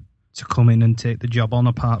to come in and take the job on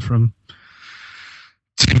apart from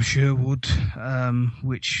Tim Sherwood,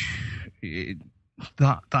 which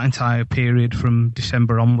that entire period from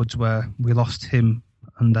December onwards where we lost him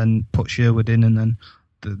and then put Sherwood in, and then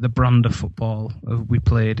the brand of football we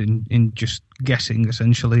played in just guessing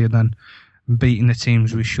essentially, and then beating the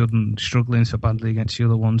teams we shouldn't, struggling so badly against the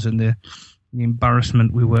other ones, and the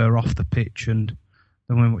embarrassment we were off the pitch, and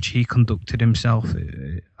the way in which he conducted himself.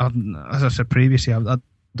 As I said previously, I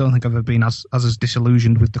don't think I've ever been as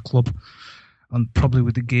disillusioned with the club and probably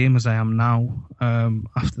with the game as I am now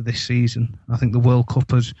after this season. I think the World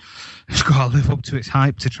Cup has got to live up to its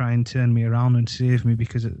hype to try and turn me around and save me,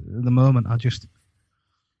 because at the moment I'm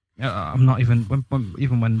not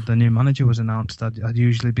even when the new manager was announced, I'd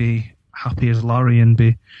usually be happy as Laurie and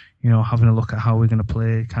be having a look at how we're going to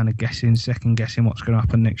play, kind of second guessing what's going to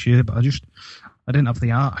happen next year. But I didn't have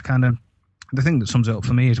the art. The thing that sums it up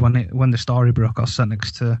for me is when the story broke, I was sat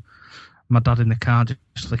next to my dad in the car,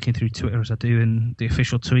 just flicking through Twitter as I do, and the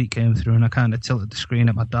official tweet came through, and I kind of tilted the screen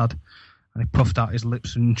at my dad, and he puffed out his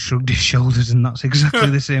lips and shrugged his shoulders, and that's exactly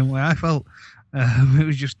the same way I felt. It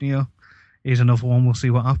was just, here's another one, we'll see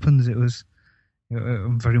what happens. It was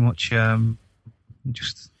very much see how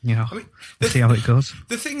it goes.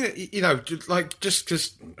 The thing that, just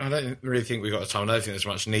because I don't really think we've got the time, I don't think there's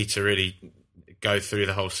much need to really go through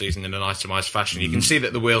the whole season in an itemised fashion. You can see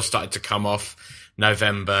that the wheels started to come off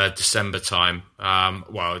November, December time.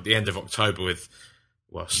 At the end of October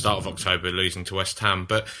start of October losing to West Ham.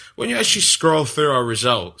 But when you actually scroll through our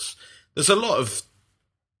results, there's a lot of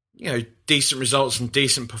decent results and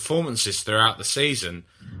decent performances throughout the season.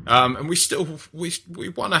 And we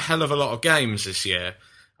won a hell of a lot of games this year.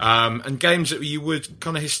 And games that you would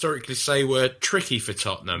kind of historically say were tricky for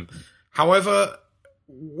Tottenham. However,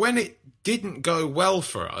 when it didn't go well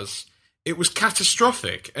for us, it was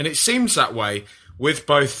catastrophic. And it seems that way with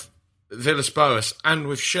both Villas-Boas and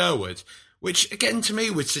with Sherwood, which again to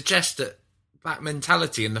me would suggest that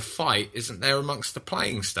mentality and the fight isn't there amongst the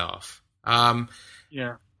playing staff.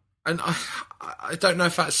 Yeah. And I don't know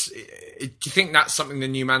if that's... Do you think that's something the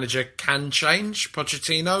new manager can change,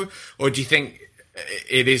 Pochettino? Or do you think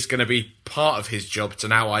it is going to be part of his job to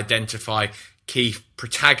now identify key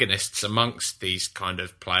protagonists amongst these kind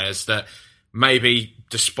of players that maybe,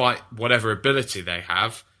 despite whatever ability they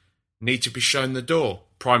have, need to be shown the door?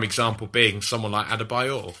 Prime example being someone like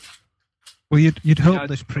Adebayor. Well, you'd hope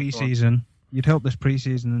this pre-season... You'd hope this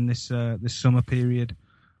pre-season and this summer period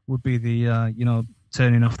would be the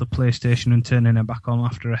turning off the PlayStation and turning it back on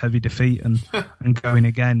after a heavy defeat and going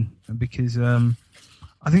again, because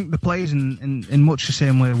I think the players in much the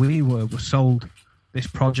same way we were sold this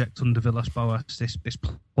project under Villas-Boas, this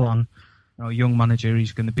plan, young manager.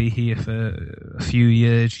 He's going to be here for a few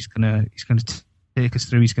years. He's going to take us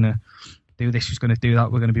through. He's going to do this. He's going to do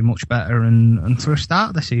that. We're going to be much better. And for a start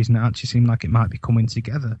of the season, it actually seemed like it might be coming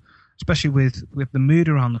together. Especially with the mood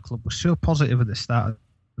around the club was so positive at the start of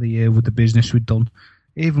the year with the business we'd done.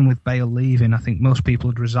 Even with Bale leaving, I think most people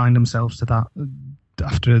had resigned themselves to that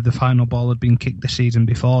after the final ball had been kicked the season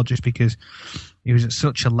before, just because he was at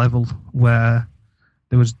such a level where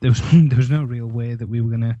there was no real way that we were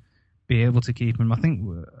going to be able to keep him. I think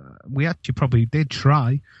we actually probably did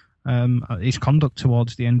try. His conduct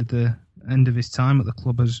towards the end of his time at the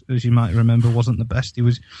club, as you might remember, wasn't the best.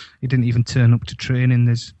 He didn't even turn up to training.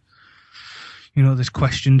 There's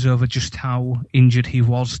questions over just how injured he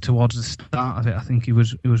was towards the start of it. I think he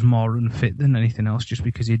was more unfit than anything else, just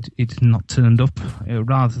because he'd not turned up.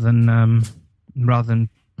 Rather than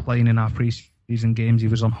playing in our pre-season games, he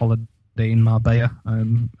was on holiday in Marbella,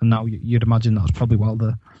 and now you'd imagine that's probably while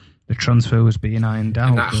the transfer was being ironed out.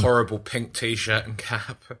 And that horrible pink T-shirt and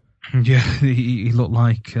cap. Yeah, he looked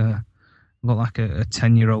like a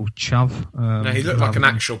 10-year-old chav. No, he looked like an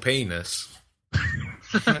actual penis.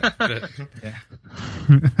 Yeah.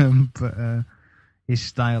 But his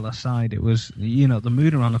style aside, it was, the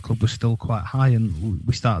mood around the club was still quite high, and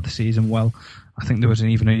we started the season well. I think there was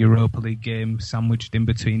even a Europa League game sandwiched in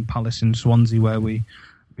between Palace and Swansea where we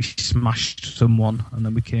smashed someone, and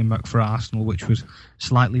then we came back for Arsenal, which was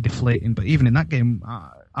slightly deflating. But even in that game,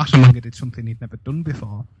 Arsene Wenger did something he'd never done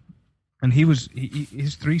before, and his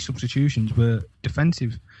 3 substitutions were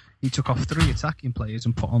defensive. He took off 3 attacking players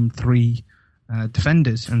and put on 3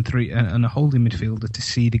 defenders and a holding midfielder to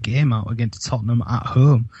see the game out against Tottenham at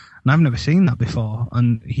home. And I've never seen that before.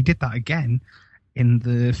 And he did that again in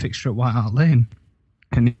the fixture at White Hart Lane.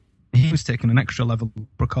 And he was taking an extra level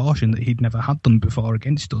of precaution that he'd never had done before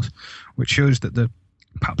against us, which shows that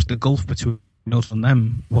perhaps the gulf between us and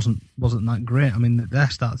them wasn't that great. I mean, their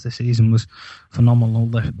start to the season was phenomenal.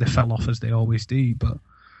 They fell off as they always do, but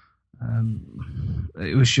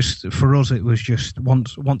it was just, for us, it was just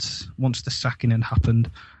once the sacking had happened,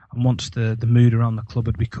 and once the mood around the club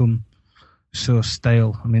had become so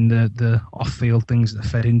stale. I mean, the off-field things that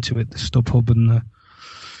fed into it, the StubHub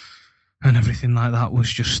and everything like that, was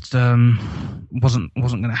just wasn't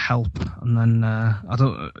going to help. And then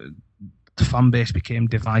the fan base became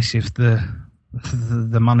divisive.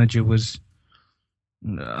 The manager was.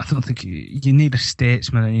 I don't think you need a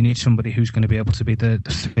statesman, and you need somebody who's going to be able to be the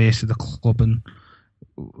face of the club. And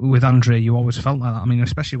with Andre, you always felt like that. I mean,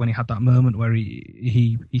 especially when he had that moment where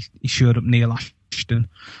he showed up Neil Ashton,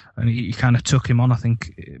 and he kind of took him on. I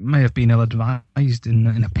think it may have been ill-advised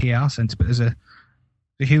in a PR sense, but as a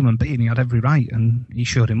human being, he had every right, and he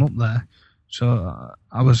showed him up there. So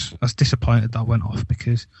I was disappointed that went off,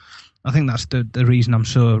 because I think that's the reason I'm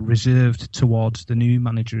so reserved towards the new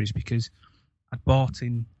manager, is because I'd bought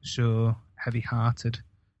in so heavy-hearted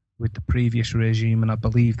with the previous regime, and I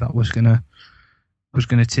believe that was gonna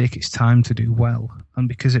take its time to do well. And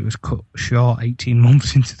because it was cut short 18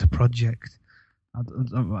 months into the project,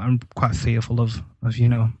 I'm quite fearful of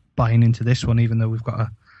buying into this one, even though we've got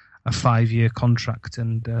a 5-year contract.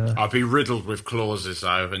 And I'll be riddled with clauses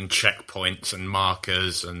though, and checkpoints and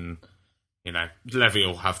markers, and Levy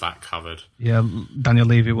will have that covered. Yeah, Daniel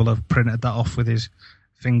Levy will have printed that off with his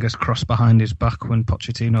fingers crossed behind his back when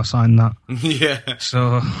Pochettino signed that. Yeah.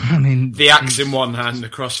 So, I mean... The axe in one hand, the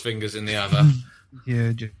cross fingers in the other.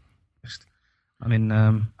 Yeah, I mean,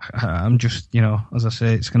 I'm just, as I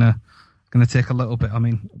say, it's gonna take a little bit. I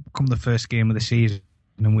mean, come the first game of the season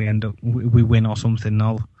and we win or something,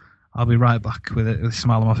 I'll be right back with a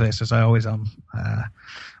smile on my face, as I always am.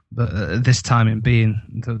 But this time, in being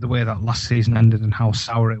the way that last season ended and how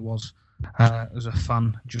sour it was, as a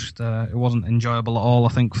fan, just it wasn't enjoyable at all. I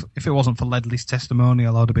think if it wasn't for Ledley's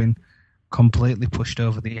testimonial, I'd have been completely pushed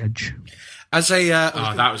over the edge. As a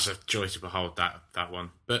that was a joy to behold, that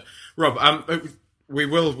one. But Rob, we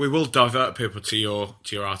will divert people to your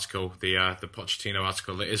article, the Pochettino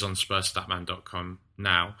article that is on SpursStatman.com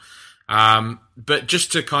now. But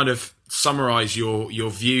just to kind of summarise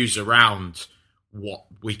your views around what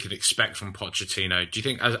we could expect from Pochettino, do you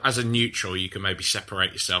think, as a neutral, you can maybe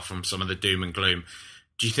separate yourself from some of the doom and gloom?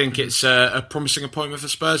 Do you think it's a promising appointment for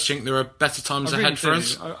Spurs? Do you think there are better times ahead for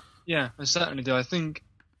us? Yeah, I certainly do. I think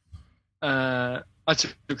I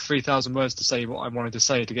took 3,000 words to say what I wanted to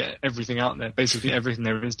say, to get everything out there, basically everything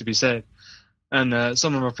there is to be said. And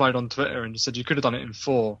someone replied on Twitter and said you could have done it in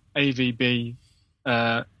 4. AVB,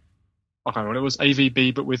 I can't remember what it was,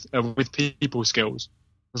 AVB, but with people skills.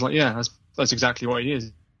 I was like, yeah, that's exactly what he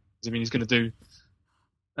is. I mean, he's going to do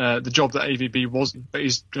the job that AVB wasn't, but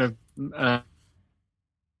he's going to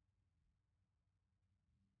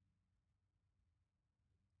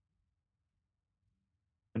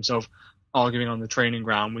himself arguing on the training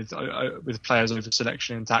ground with players over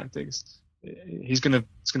selection and tactics. It's going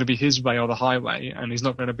to be his way or the highway, and he's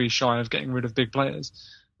not going to be shy of getting rid of big players.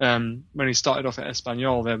 When he started off at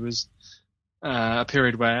Espanyol, there was a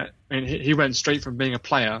period where he went straight from being a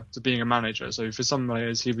player to being a manager. So for some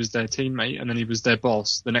players, he was their teammate, and then he was their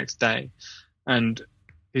boss the next day. And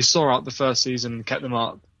he saw out the first season and kept them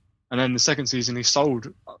up. And then the second season, he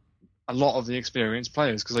sold a lot of the experienced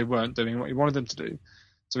players because they weren't doing what he wanted them to do.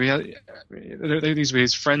 So these were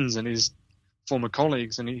his friends and his former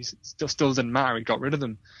colleagues, and he still didn't matter. He got rid of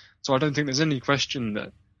them. So I don't think there's any question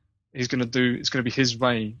that it's going to be his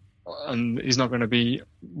way, and he's not going to be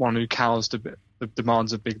one who cows to the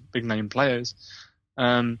demands of big name players.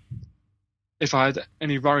 If I had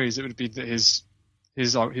any worries, it would be that his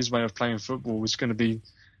way of playing football was going to be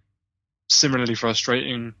similarly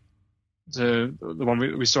frustrating to the one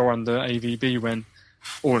we saw under AVB, when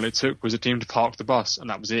all it took was a team to park the bus, and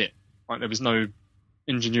that was it. Right? There was no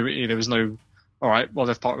ingenuity. There was no, all right, well,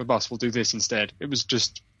 they've parked the bus, we'll do this instead. It was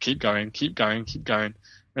just keep going,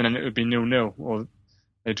 and then it would be 0-0, or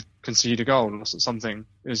they'd concede a goal or something.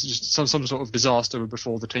 It was just some sort of disaster would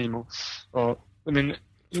befall the team. Or I mean,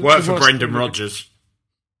 it's worked for Brendan Rodgers.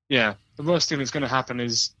 Yeah, the worst thing that's going to happen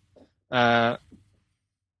is we're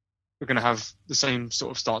going to have the same sort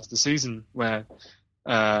of start to the season where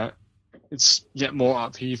it's yet more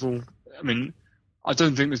upheaval. I mean, I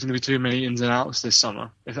don't think there's going to be too many ins and outs this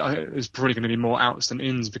summer. There's probably going to be more outs than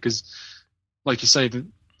ins because, like you say,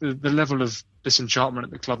 the level of disenchantment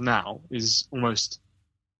at the club now is almost...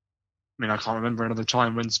 I mean, I can't remember another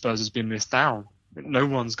time when Spurs has been this down. No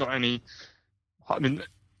one's got any... I mean,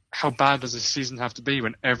 how bad does a season have to be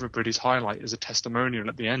when everybody's highlight is a testimonial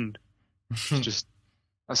at the end? Just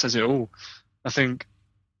that says it all. I think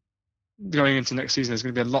going into next season, there's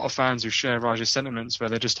going to be a lot of fans who share Raj's sentiments where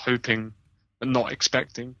they're just hoping but not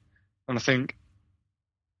expecting. And I think,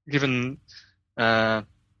 given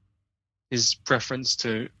his preference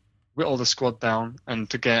to whittle the squad down and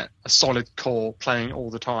to get a solid core playing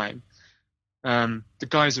all the time, the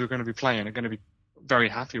guys who are going to be playing are going to be very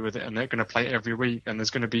happy with it, and they're going to play every week, and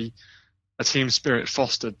there's going to be a team spirit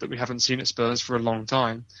fostered that we haven't seen at Spurs for a long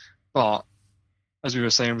time. But as we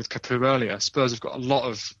were saying with Capoue earlier, Spurs have got a lot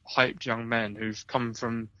of hyped young men who've come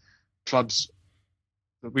from clubs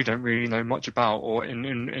that we don't really know much about, or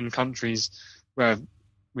in countries where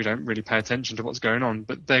we don't really pay attention to what's going on,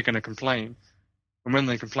 but they're going to complain. And when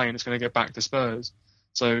they complain, it's going to get back to Spurs.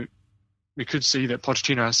 So we could see that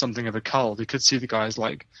Pochettino has something of a cull. We could see the guys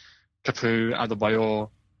like Capoue,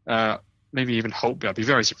 Adebayor, maybe even Holtby. I'd be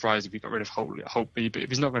very surprised if he got rid of Holtby, but if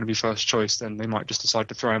he's not going to be first choice, then they might just decide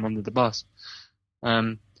to throw him under the bus.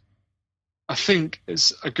 I think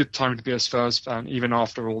it's a good time to be a Spurs fan, even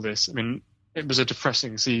after all this. I mean, it was a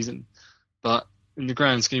depressing season, but in the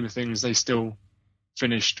grand scheme of things, they still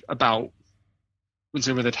finished about, I wouldn't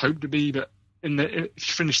say where they'd hoped to be, but if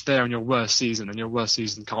you finish there in your worst season, then your worst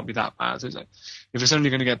season can't be that bad. Is it? If it's only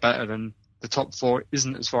going to get better, then the top four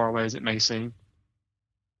isn't as far away as it may seem.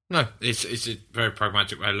 No, it's a very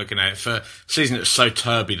pragmatic way of looking at it. For a season that's so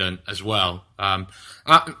turbulent as well, I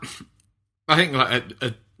think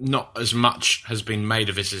not as much has been made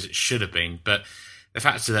of this as it should have been, but the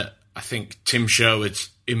fact that I think Tim Sherwood's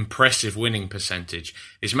impressive winning percentage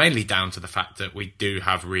is mainly down to the fact that we do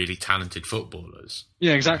have really talented footballers.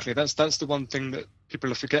 Yeah, exactly. That's the one thing that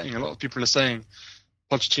people are forgetting. A lot of people are saying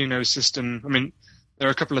Pochettino's system. I mean, there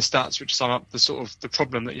are a couple of stats which sum up the sort of the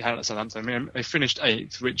problem that you had at Southampton. I mean, they finished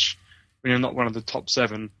 8th, which when you're not one of the top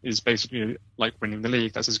 7 is basically like winning the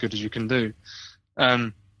league. That's as good as you can do.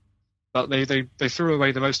 But they threw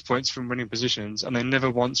away the most points from winning positions, and they never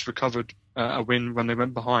once recovered a win when they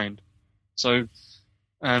went behind. So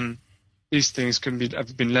these things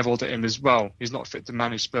have been levelled at him as well. He's not fit to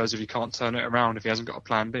manage Spurs if he can't turn it around, if he hasn't got a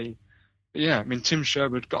plan B. But yeah, I mean, Tim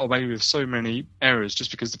Sherwood got away with so many errors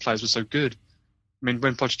just because the players were so good. I mean,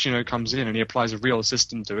 when Pochettino comes in and he applies a real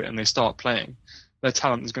system to it and they start playing, their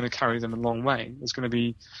talent is going to carry them a long way. There's going to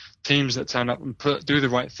be teams that turn up and do the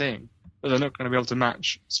right thing, but they're not going to be able to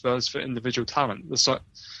match Spurs for individual talent. The sort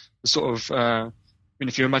of, I mean,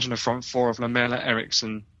 if you imagine a front four of Lamela,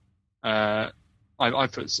 Eriksen, I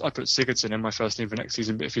put Sigurdsson in my first team for next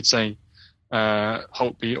season, but if you'd say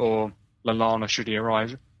Holtby or Lallana should he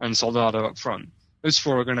arrive, and Soldado up front, those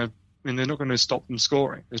four are going to, I mean, they're not going to stop them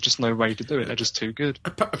scoring. There's just no way to do it. They're just too good.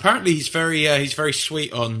 Apparently, he's very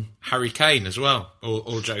sweet on Harry Kane as well.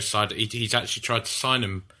 All jokes aside, he's actually tried to sign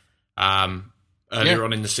him earlier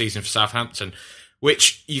on in the season for Southampton,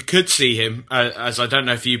 which you could see him, as I don't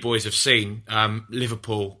know if you boys have seen,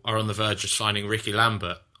 Liverpool are on the verge of signing Ricky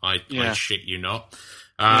Lambert. I shit you not.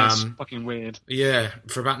 It's fucking weird. Yeah,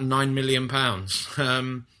 for about £9 million.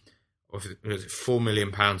 Or was it £4 million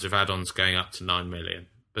of add-ons going up to £9 million?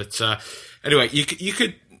 But anyway, you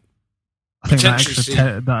could. I think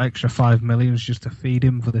that extra $5 million is just to feed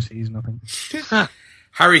him for the season. I think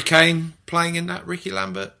Harry Kane playing in that Ricky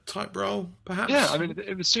Lambert type role, perhaps. Yeah, I mean,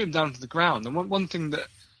 it would suit him down to the ground. And one thing that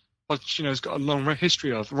Pochettino's got a long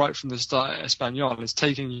history of, right from the start at Espanyol, is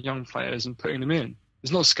taking young players and putting them in.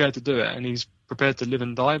 He's not scared to do it, and he's prepared to live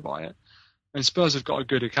and die by it. And Spurs have got a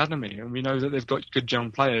good academy, and we know that they've got good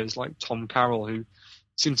young players like Tom Carroll, who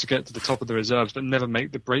seem to get to the top of the reserves but never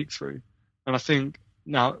make the breakthrough. And I think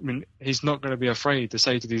now, I mean, he's not going to be afraid to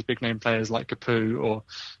say to these big-name players like Capu or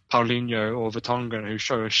Paulinho or Vertonghen, who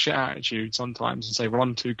show a shit attitude sometimes and say, well,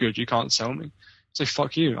 I'm too good, you can't sell me. Say,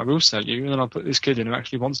 fuck you, I will sell you, and then I'll put this kid in who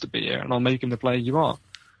actually wants to be here, and I'll make him the player you are.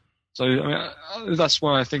 So, I mean, that's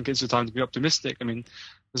why I think it's a time to be optimistic. I mean,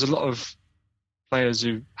 there's a lot of players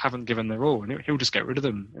who haven't given their all, and he'll just get rid of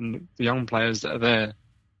them, and the young players that are there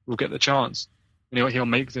will get the chance, and he'll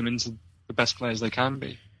make them into the best players they can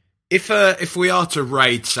be. If we are to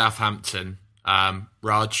raid Southampton,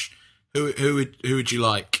 Raj, who would you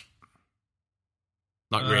like?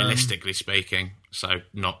 Like realistically speaking, so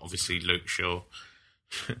not obviously Luke Shaw.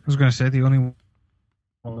 I was going to say the only one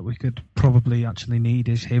that we could probably actually need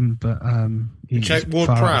is him, but check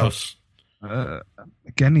Ward-Prowse.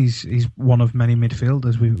 Again, he's one of many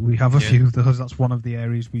midfielders. We have a few of those. That's one of the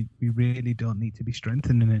areas we really don't need to be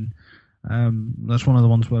strengthening in. That's one of the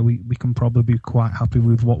ones where we can probably be quite happy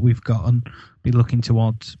with what we've got and be looking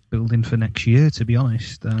towards building for next year, to be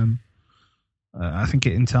honest. I think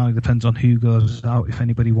it entirely depends on who goes out, if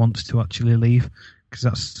anybody wants to actually leave, because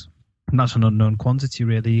that's an unknown quantity,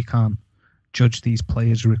 really. You can't judge these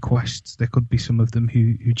players' requests. There could be some of them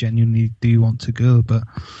who genuinely do want to go, but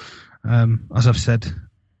as I've said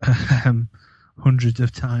hundreds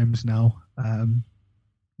of times now,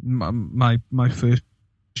 my first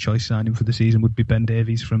choice signing for the season would be Ben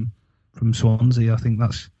Davies from Swansea. I think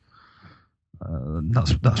that's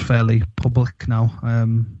fairly public now.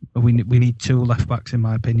 We need two left backs, in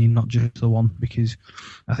my opinion, not just the one, because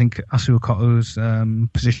I think Asu Okoto's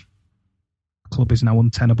position club is now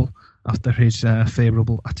untenable after his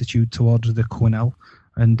favourable attitude towards the Quinnell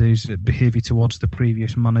and his behaviour towards the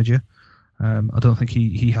previous manager. I don't think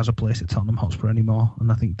he has a place at Tottenham Hotspur anymore,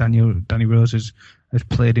 and I think Danny Rose has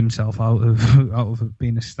played himself out of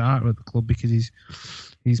being a starter at the club, because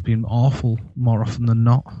he's been awful more often than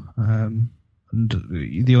not. And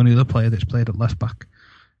the only other player that's played at left back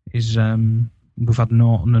is we've had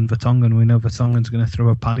Norton and Vertonghen. We know Vertonghen's going to throw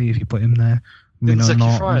a paddy if you put him there. Didn't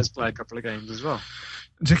Zeki Friars play a couple of games as well?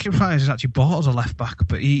 Zeki Friars is actually bought as a left back,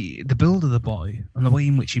 but the build of the boy and the way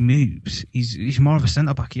in which he moves, he's more of a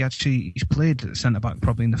centre back. He's played centre back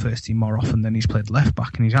probably in the first team more often than he's played left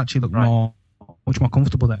back, and he's actually looked much more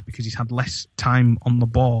comfortable there because he's had less time on the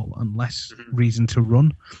ball and less reason to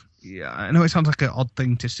run. Yeah, I know it sounds like an odd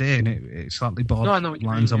thing to say, and it slightly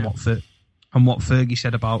borderlines on what Fergie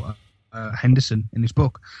said about Henderson in his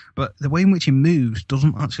book, but the way in which he moves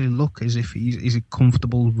doesn't actually look as if he's a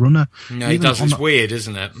comfortable runner. No, he does. It's weird,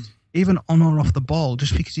 isn't it? Even on or off the ball,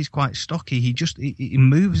 just because he's quite stocky, he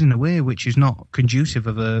moves in a way which is not conducive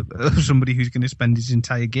of somebody who's going to spend his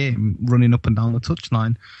entire game running up and down the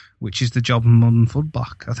touchline, which is the job of a modern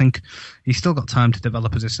fullback. I think he's still got time to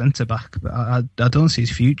develop as a centre back, but I don't see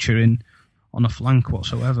his future on a flank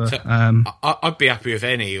whatsoever. So, I'd be happy with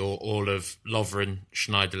any or all of Lovren,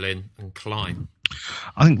 Schneiderlin and Klein.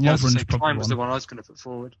 I think Lovren's probably Klein was the one I was going to put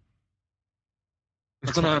forward.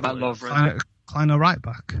 I don't know about Lovren. Klein a right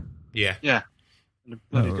back? Yeah. Yeah. And a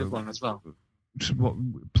bloody good one as well. What,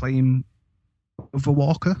 playing over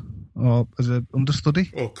Walker? Or as an understudy?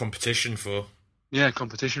 Or competition for. Yeah,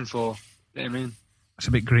 competition for. You know what I mean? It's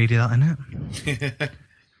a bit greedy, that, isn't it?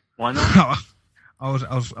 Why not? I was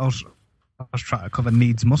trying to cover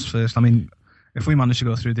needs must first. I mean, if we manage to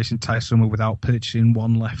go through this entire summer without purchasing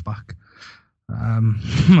one left back, I'm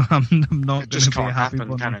not going to be a happy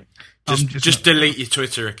one. Can it? Just delete your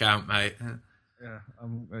Twitter account, mate. Yeah,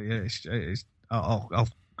 I'll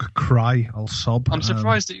cry, I'll sob. I'm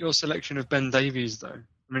surprised at your selection of Ben Davies, though.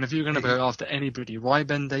 I mean, if you're going to go after anybody, why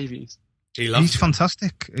Ben Davies? He's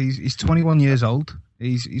fantastic. He's 21 years old.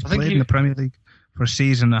 He's played in the Premier League for a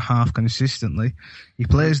season and a half consistently. He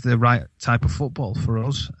plays the right type of football for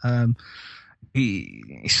us.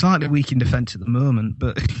 He's slightly weak in defence at the moment,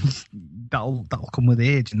 but that'll come with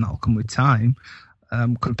age and that'll come with time.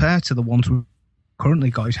 Compared to the ones we've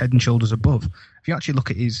currently got his head and shoulders above. If you actually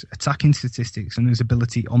look at his attacking statistics and his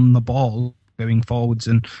ability on the ball, going forwards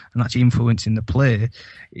and actually influencing the play,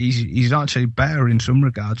 he's actually better in some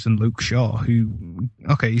regards than Luke Shaw, who,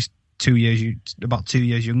 okay, he's about 2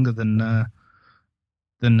 years younger than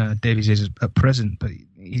Davies is at present, but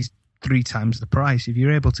he's 3 times the price. If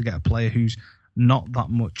you're able to get a player who's not that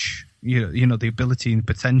much, you know, the ability and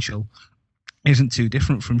potential isn't too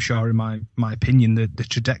different from Shaw, in my opinion. The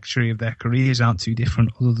trajectory of their careers aren't too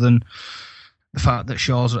different, other than the fact that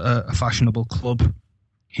Shaw's at a fashionable club.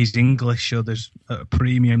 He's English, so there's a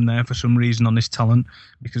premium there for some reason on his talent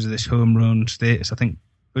because of this home run status. I think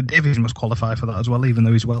Davies must qualify for that as well, even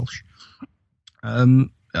though he's Welsh.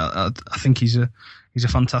 I think he's a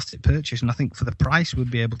fantastic purchase, and I think for the price we'd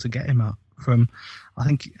be able to get him at, from I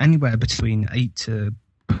think anywhere between 8 to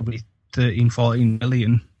probably 13-14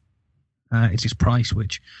 million is his price,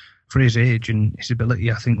 which for his age and his ability,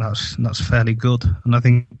 I think that's fairly good. And I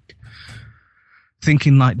think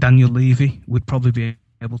thinking like Daniel Levy would probably be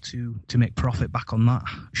able to make profit back on that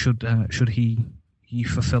should he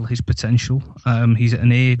fulfill his potential. He's at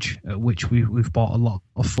an age at which we've bought a lot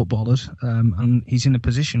of footballers, and he's in a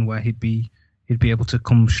position where he'd be able to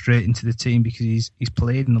come straight into the team because he's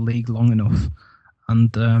played in the league long enough,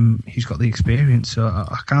 and he's got the experience. So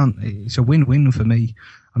I can't. It's a win-win for me.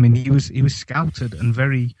 I mean, he was scouted and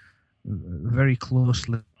very, very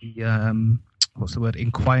closely.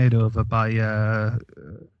 Inquired over by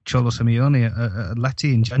Cholo Simeone at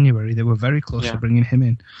Atleti in January. They were very close to bringing him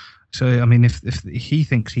in. So, I mean, if he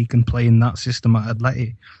thinks he can play in that system at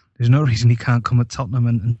Atleti, there's no reason he can't come at Tottenham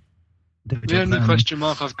and do it. The only question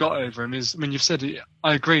mark I've got over him is, I mean, you've said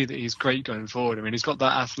I agree that he's great going forward. I mean, he's got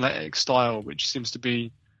that athletic style, which seems to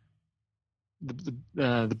be the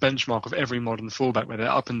benchmark of every modern fullback, where they're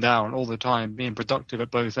up and down all the time, being productive at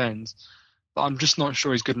both ends. But I'm just not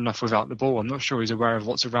sure he's good enough without the ball. I'm not sure he's aware of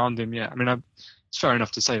what's around him yet. I mean, it's fair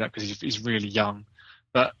enough to say that because he's really young,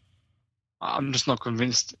 but I'm just not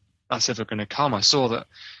convinced that's ever going to come. I saw that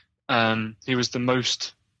he was the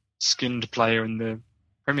most skinned player in the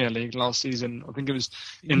Premier League last season. I think it was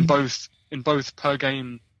in both per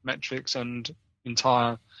game metrics and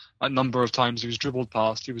entire number of times he was dribbled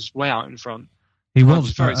past. He was way out in front. I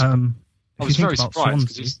was very surprised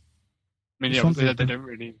because they don't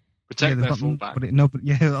really protect their fullback.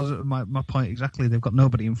 My point exactly. They've got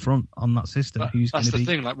nobody in front on that system. That's the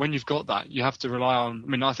thing. Like, when you've got that, you have to rely on. I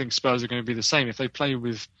mean, I think Spurs are going to be the same if they play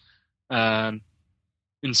with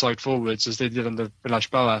inside forwards as they did under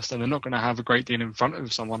Villas-Boas. Then they're not going to have a great deal in front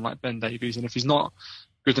of someone like Ben Davies. And if he's not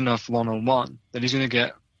good enough one-on-one, then he's going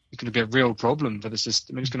to be a real problem for the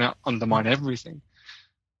system. It's going to undermine everything.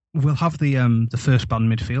 We'll have the first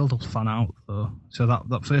band midfield will fan out though, so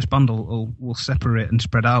that first band will separate and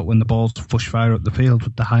spread out when the ball's push fire up the field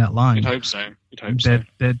with the high-up line. You'd hope so.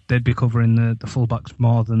 They'd be covering the fullbacks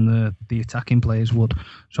more than the attacking players would.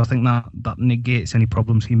 So I think that negates any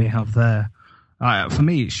problems he may have there. For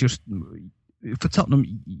me, it's just for Tottenham,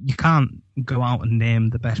 you can't go out and name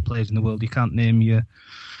the best players in the world. You can't name your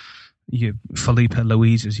Felipe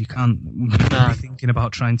Luises. You can't be thinking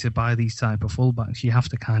about trying to buy these type of fullbacks. You have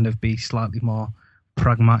to kind of be slightly more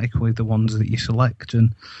pragmatic with the ones that you select.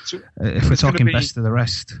 And if we're talking best of the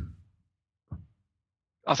rest,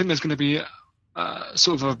 I think there's going to be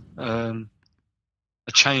sort of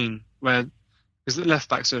a chain where, because the left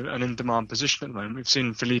backs are an in-demand position at the moment. We've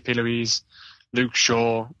seen Felipe Luis, Luke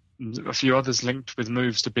Shaw, a few others linked with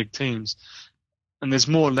moves to big teams, and there's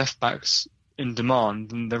more left backs in demand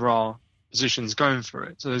than there are positions going for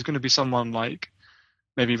it. So there's going to be someone like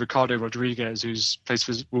maybe Ricardo Rodriguez, who's plays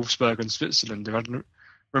for Wolfsburg in Switzerland, who had a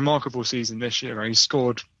remarkable season this year. He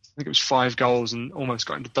scored, I think it was 5 goals and almost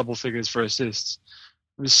got into double figures for assists.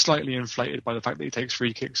 It was slightly inflated by the fact that he takes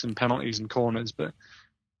free kicks and penalties and corners, but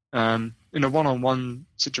in a one-on-one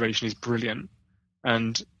situation, he's brilliant,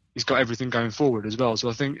 and he's got everything going forward as well. So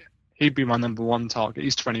I think he'd be my number one target.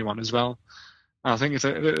 He's 21 as well. And I think if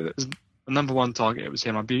there's a number one target, it was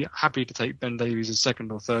him. I'd be happy to take Ben Davies as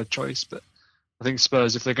second or third choice, but I think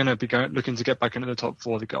Spurs, if they're going to be looking to get back into the top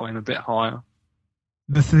 4, they've got to aim a bit higher.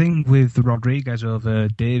 The thing with Rodriguez over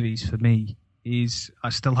Davies for me is I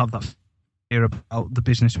still have that fear about the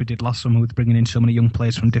business we did last summer with bringing in so many young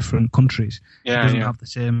players from different countries. He doesn't have the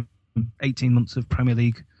same 18 months of Premier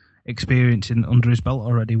League experience under his belt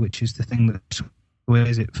already, which is the thing that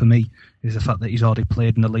squares it for me, is the fact that he's already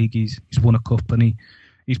played in the league, he's won a cup, and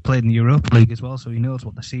he's played in the Europa League as well, so he knows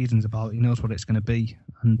what the season's about, he knows what it's going to be.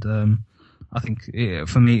 And I think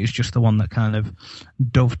for me it's just the one that kind of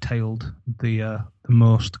dovetailed the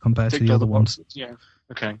most compared to the other ones. Yeah,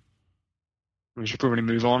 okay. We should probably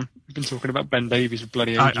move on. We've been talking about Ben Davies for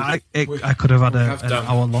bloody ages. I could have had an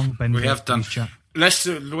hour-long Ben Davies done. chat. Let's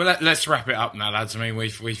wrap it up now, lads. I mean,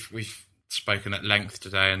 we've spoken at length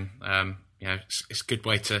today, and it's a good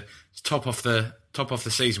way to top off the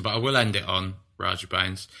season. But I will end it on Raja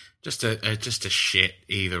Baines. Just a shit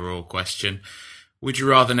either-or question. Would you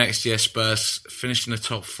rather next year Spurs finish in the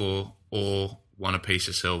top 4 or won a piece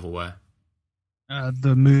of silverware?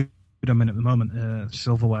 The mood I'm in at the moment,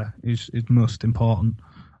 silverware is most important.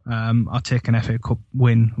 I'd take an FA Cup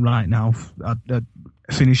win right now. I'd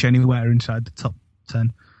finish anywhere inside the top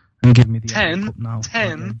 10 and give me the 10? FA Cup now.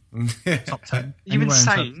 10? Top 10. Are you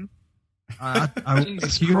insane?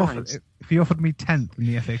 If you offered me 10th in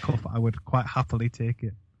the FA Cup, I would quite happily take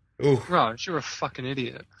it. Right, you're a fucking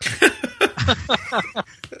idiot.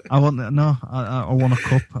 I want a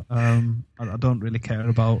cup. I don't really care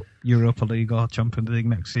about Europa League or Champions League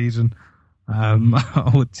next season.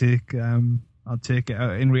 I'd take it.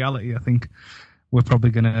 In reality, I think we're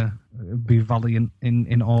probably going to be valiant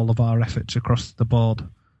in all of our efforts across the board,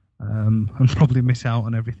 and probably miss out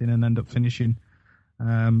on everything and end up finishing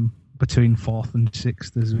between 4th and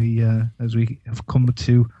 6th as we have come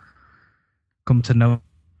to know.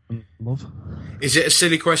 Love. Is it a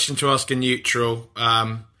silly question to ask a neutral?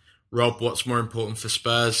 Rob, what's more important for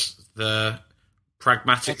Spurs? The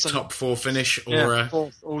pragmatic top 4 finish or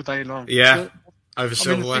fourth all day long? Yeah, over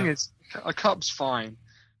silverware? The thing is, a cup's fine,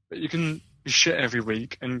 but you can be shit every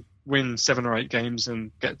week and win 7 or 8 games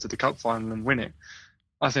and get to the cup final and win it.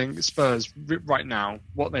 I think Spurs, right now,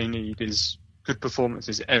 what they need is good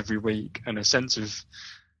performances every week and a sense of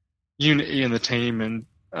unity in the team and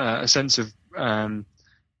a sense of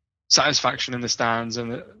satisfaction in the stands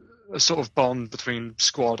and a sort of bond between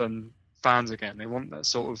squad and fans again. They want that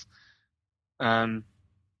sort of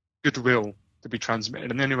goodwill to be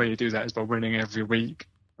transmitted, and the only way you do that is by winning every week.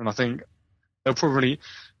 And I think it's going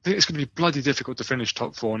to be bloody difficult to finish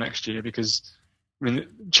top 4 next year because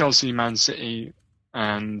Chelsea, Man City,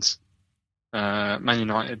 and Man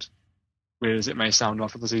United, weird as it may sound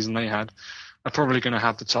after the season they had, are probably going to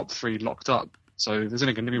have the top 3 locked up. So there's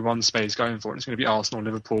only going to be one space going for it. It's going to be Arsenal,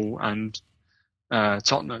 Liverpool, and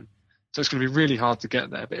Tottenham. So it's going to be really hard to get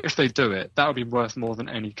there. But if they do it, that would be worth more than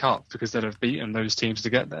any cup because they'd have beaten those teams to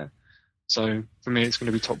get there. So for me, it's going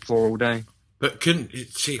to be top 4 all day. But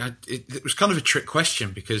it was kind of a trick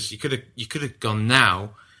question because you could have gone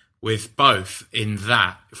now with both in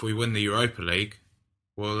that if we win the Europa League,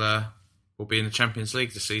 we'll be in the Champions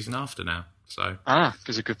League the season after now. So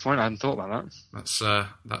that's a good point. I hadn't thought about that.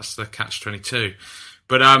 That's the catch-22.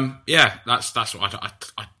 But that's what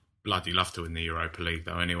I bloody love to win the Europa League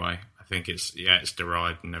though. Anyway, I think it's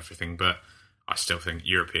derived and everything, but I still think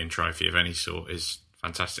European trophy of any sort is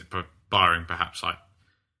fantastic, barring perhaps like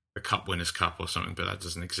the Cup Winners' Cup or something, but that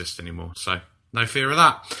doesn't exist anymore. So no fear of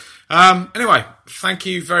that. Anyway, thank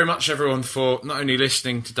you very much everyone for not only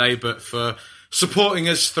listening today, but for supporting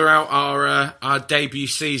us throughout our debut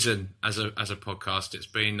season as a podcast. It's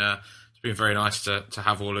been very nice to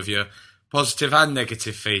have all of your positive and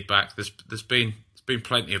negative feedback. There's been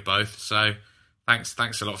plenty of both. So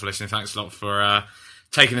thanks a lot for listening. Thanks a lot for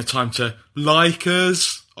taking the time to like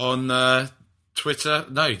us on Twitter.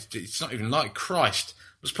 No, it's not even like Christ.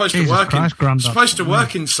 I'm supposed to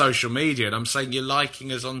work in social media, and I'm saying you're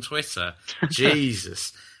liking us on Twitter.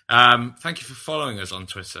 Jesus. Thank you for following us on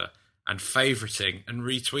Twitter and favouriting and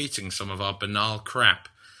retweeting some of our banal crap.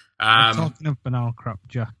 Talking of banal crap,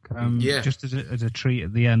 Jack, just as a treat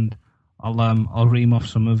at the end, I'll ream off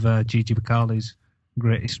some of Gigi Bacali's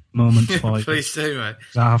greatest moments for you. Please do, mate.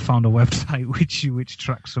 I have found a website which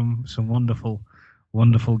tracks some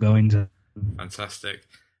wonderful goings. Fantastic.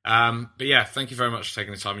 But yeah, thank you very much for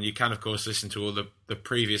taking the time. And you can, of course, listen to all the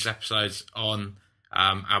previous episodes on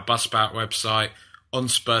our Buzzsprout website, on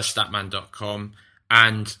SpursStatman.com,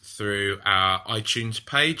 and through our iTunes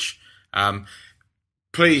page.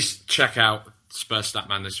 Please check out Spurs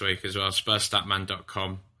Statman this week as well,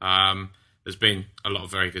 SpursStatman.com. There's been a lot of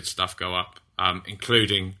very good stuff go up,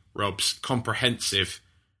 including Rob's comprehensive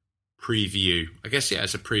preview. I guess,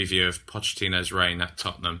 it's a preview of Pochettino's reign at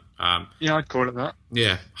Tottenham. I'd call it that.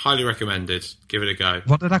 Yeah, highly recommended. Give it a go.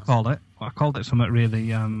 What did I call it? I called it something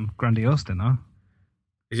really grandiose, didn't I?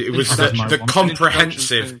 It was the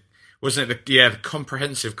comprehensive... Wasn't it the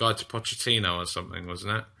comprehensive guide to Pochettino or something,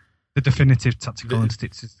 wasn't it? The definitive tactical and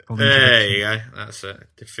statistical. There you go. That's it.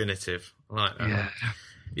 Definitive. I like that. Yeah.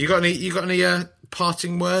 You got any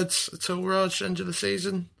parting words at all, Raj, end of the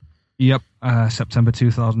season? Yep. September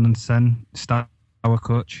 2010, our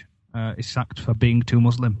coach is sacked for being too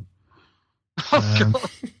Muslim.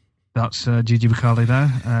 That's Gigi Bacali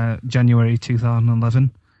there. January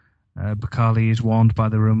 2011. Bakali is warned by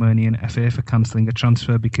the Romanian FA for cancelling a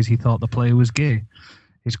transfer because he thought the player was gay.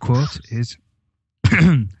 His quote is,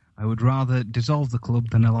 "I would rather dissolve the club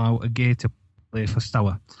than allow a gay to play for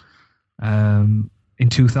Stour." In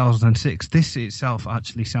 2006, this itself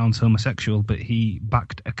actually sounds homosexual, but he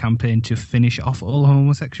backed a campaign to finish off all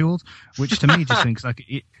homosexuals, which to me just thinks like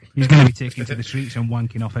he's going to be taken to the streets and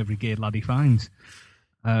wanking off every gay lad he finds.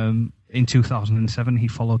 In 2007, he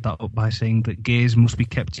followed that up by saying that gays must be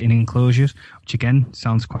kept in enclosures, which again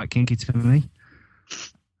sounds quite kinky to me.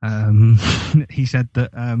 He said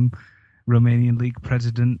that Romanian League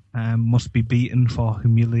president must be beaten for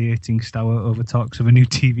humiliating Stour over talks of a new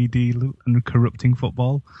TV deal and corrupting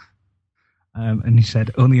football. And he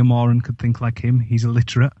said, only a moron could think like him. He's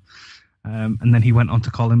illiterate. And then he went on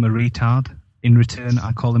to call him a retard. In return,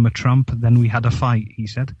 I call him a tramp. Then we had a fight, he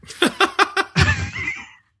said.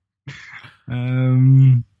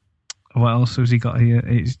 What else has he got here?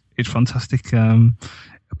 It's fantastic.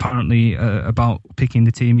 Apparently, about picking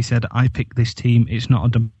the team, he said, I picked this team. It's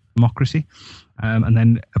not a democracy. And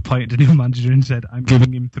then appointed a new manager and said, I'm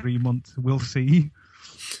giving him 3 months. We'll see.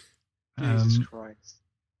 Jesus Christ.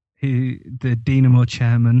 The Dinamo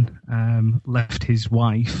chairman left his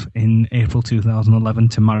wife in April 2011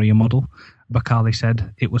 to marry a model. Bakali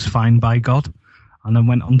said, it was fine by God. And then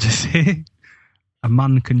went on to say, a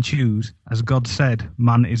man can choose. As God said,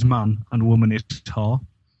 man is man and woman is whore.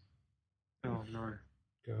 Oh, no.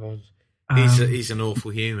 God. He's an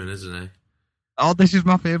awful human, isn't he? Oh, this is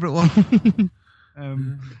my favourite one.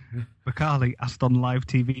 Bakali asked on live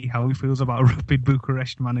TV how he feels about Rapid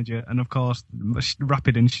Bucharest manager, and of course,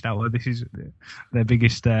 Rapid and Stour, this is their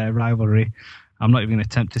biggest rivalry. I'm not even going to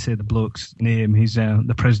attempt to say the bloke's name. He's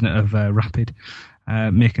the president of Rapid,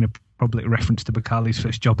 making a public reference to Bakali's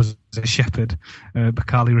first job as a shepherd.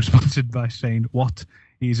 Bakali responded by saying, "What?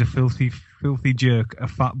 He's a filthy, filthy jerk, a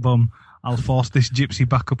fat bum. I'll force this gypsy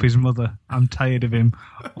back up his mother. I'm tired of him.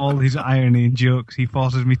 All his irony and jokes. He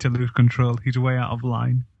forces me to lose control. He's way out of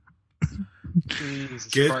line." Jesus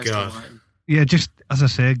Good Christ, God. Almighty. Yeah, just as I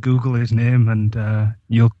say, Google his name, and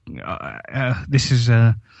you'll. This is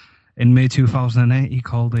in May 2008. He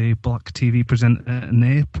called a black TV presenter an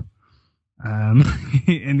ape, and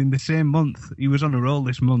in the same month, he was on a roll.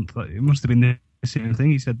 This month, it must have been the same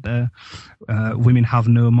thing. He said, "Women have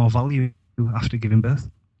no more value after giving birth."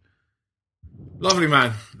 Lovely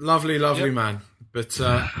man. Lovely man. But,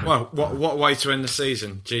 well, what way to end the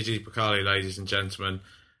season? Gigi Bakali, ladies and gentlemen.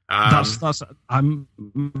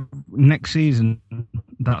 Next season,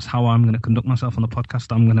 that's how I'm going to conduct myself on the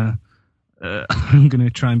podcast. I'm going to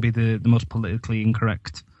try and be the most politically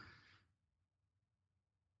incorrect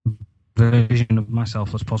version of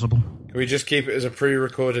myself as possible. Can we just keep it as a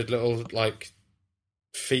pre-recorded little, like,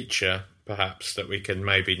 feature, perhaps, that we can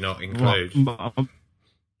maybe not include?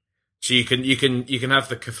 So you can have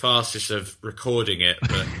the catharsis of recording it,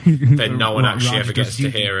 but then no one actually ever gets to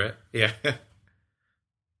hear it. Yeah.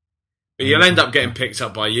 But you'll end up getting picked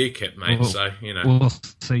up by UKIP, mate, so, you know. We'll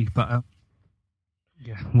see, but,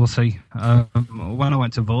 yeah, we'll see. When I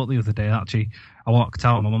went to vote the other day, actually, I walked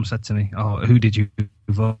out and my mum said to me, "Oh, who did you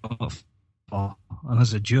vote for?" And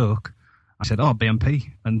as a joke, I said, "Oh,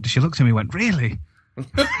 BNP." And she looked at me and went, "Really?"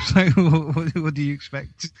 So, what do you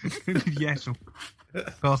expect? Yes, of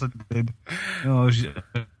course I did. No, it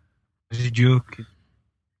was a joke.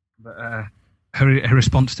 But her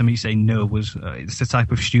response to me saying no was, it's the type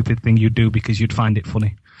of stupid thing you'd do because you'd find it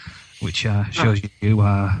funny, which shows you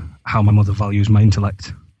how my mother values my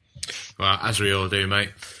intellect. Well, as we all do,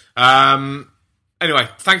 mate. Anyway,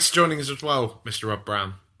 thanks for joining us as well, Mr. Rob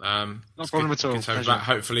Brown. No problem at all.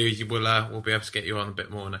 Hopefully we'll be able to get you on a bit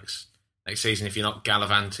more next season if you're not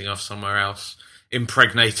gallivanting off somewhere else,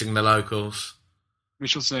 impregnating the locals. We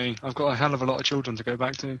shall see. I've got a hell of a lot of children to go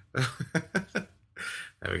back to. There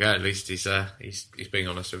we go. At least he's being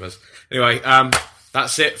honest with us. Anyway,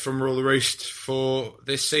 that's it from Rule the Roost for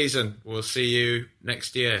this season. We'll see you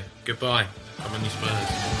next year. Goodbye. Come on, you Spurs.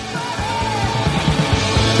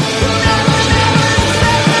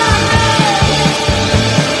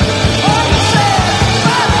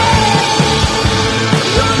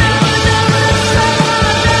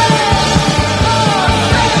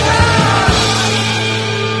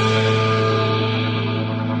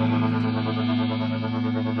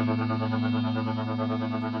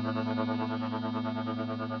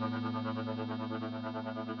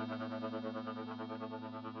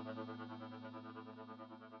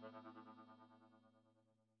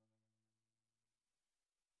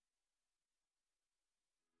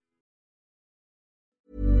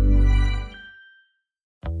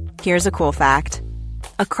 Here's a cool fact.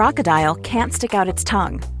 A crocodile can't stick out its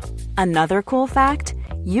tongue. Another cool fact,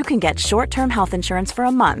 you can get short-term health insurance for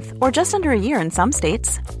a month or just under a year in some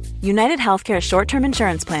states. United Healthcare short-term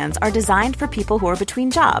insurance plans are designed for people who are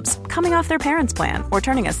between jobs, coming off their parents' plan, or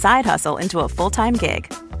turning a side hustle into a full-time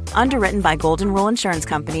gig. Underwritten by Golden Rule Insurance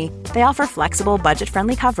Company, they offer flexible,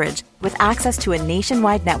 budget-friendly coverage with access to a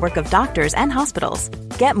nationwide network of doctors and hospitals.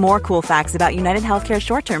 Get more cool facts about United Healthcare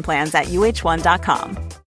short-term plans at uh1.com.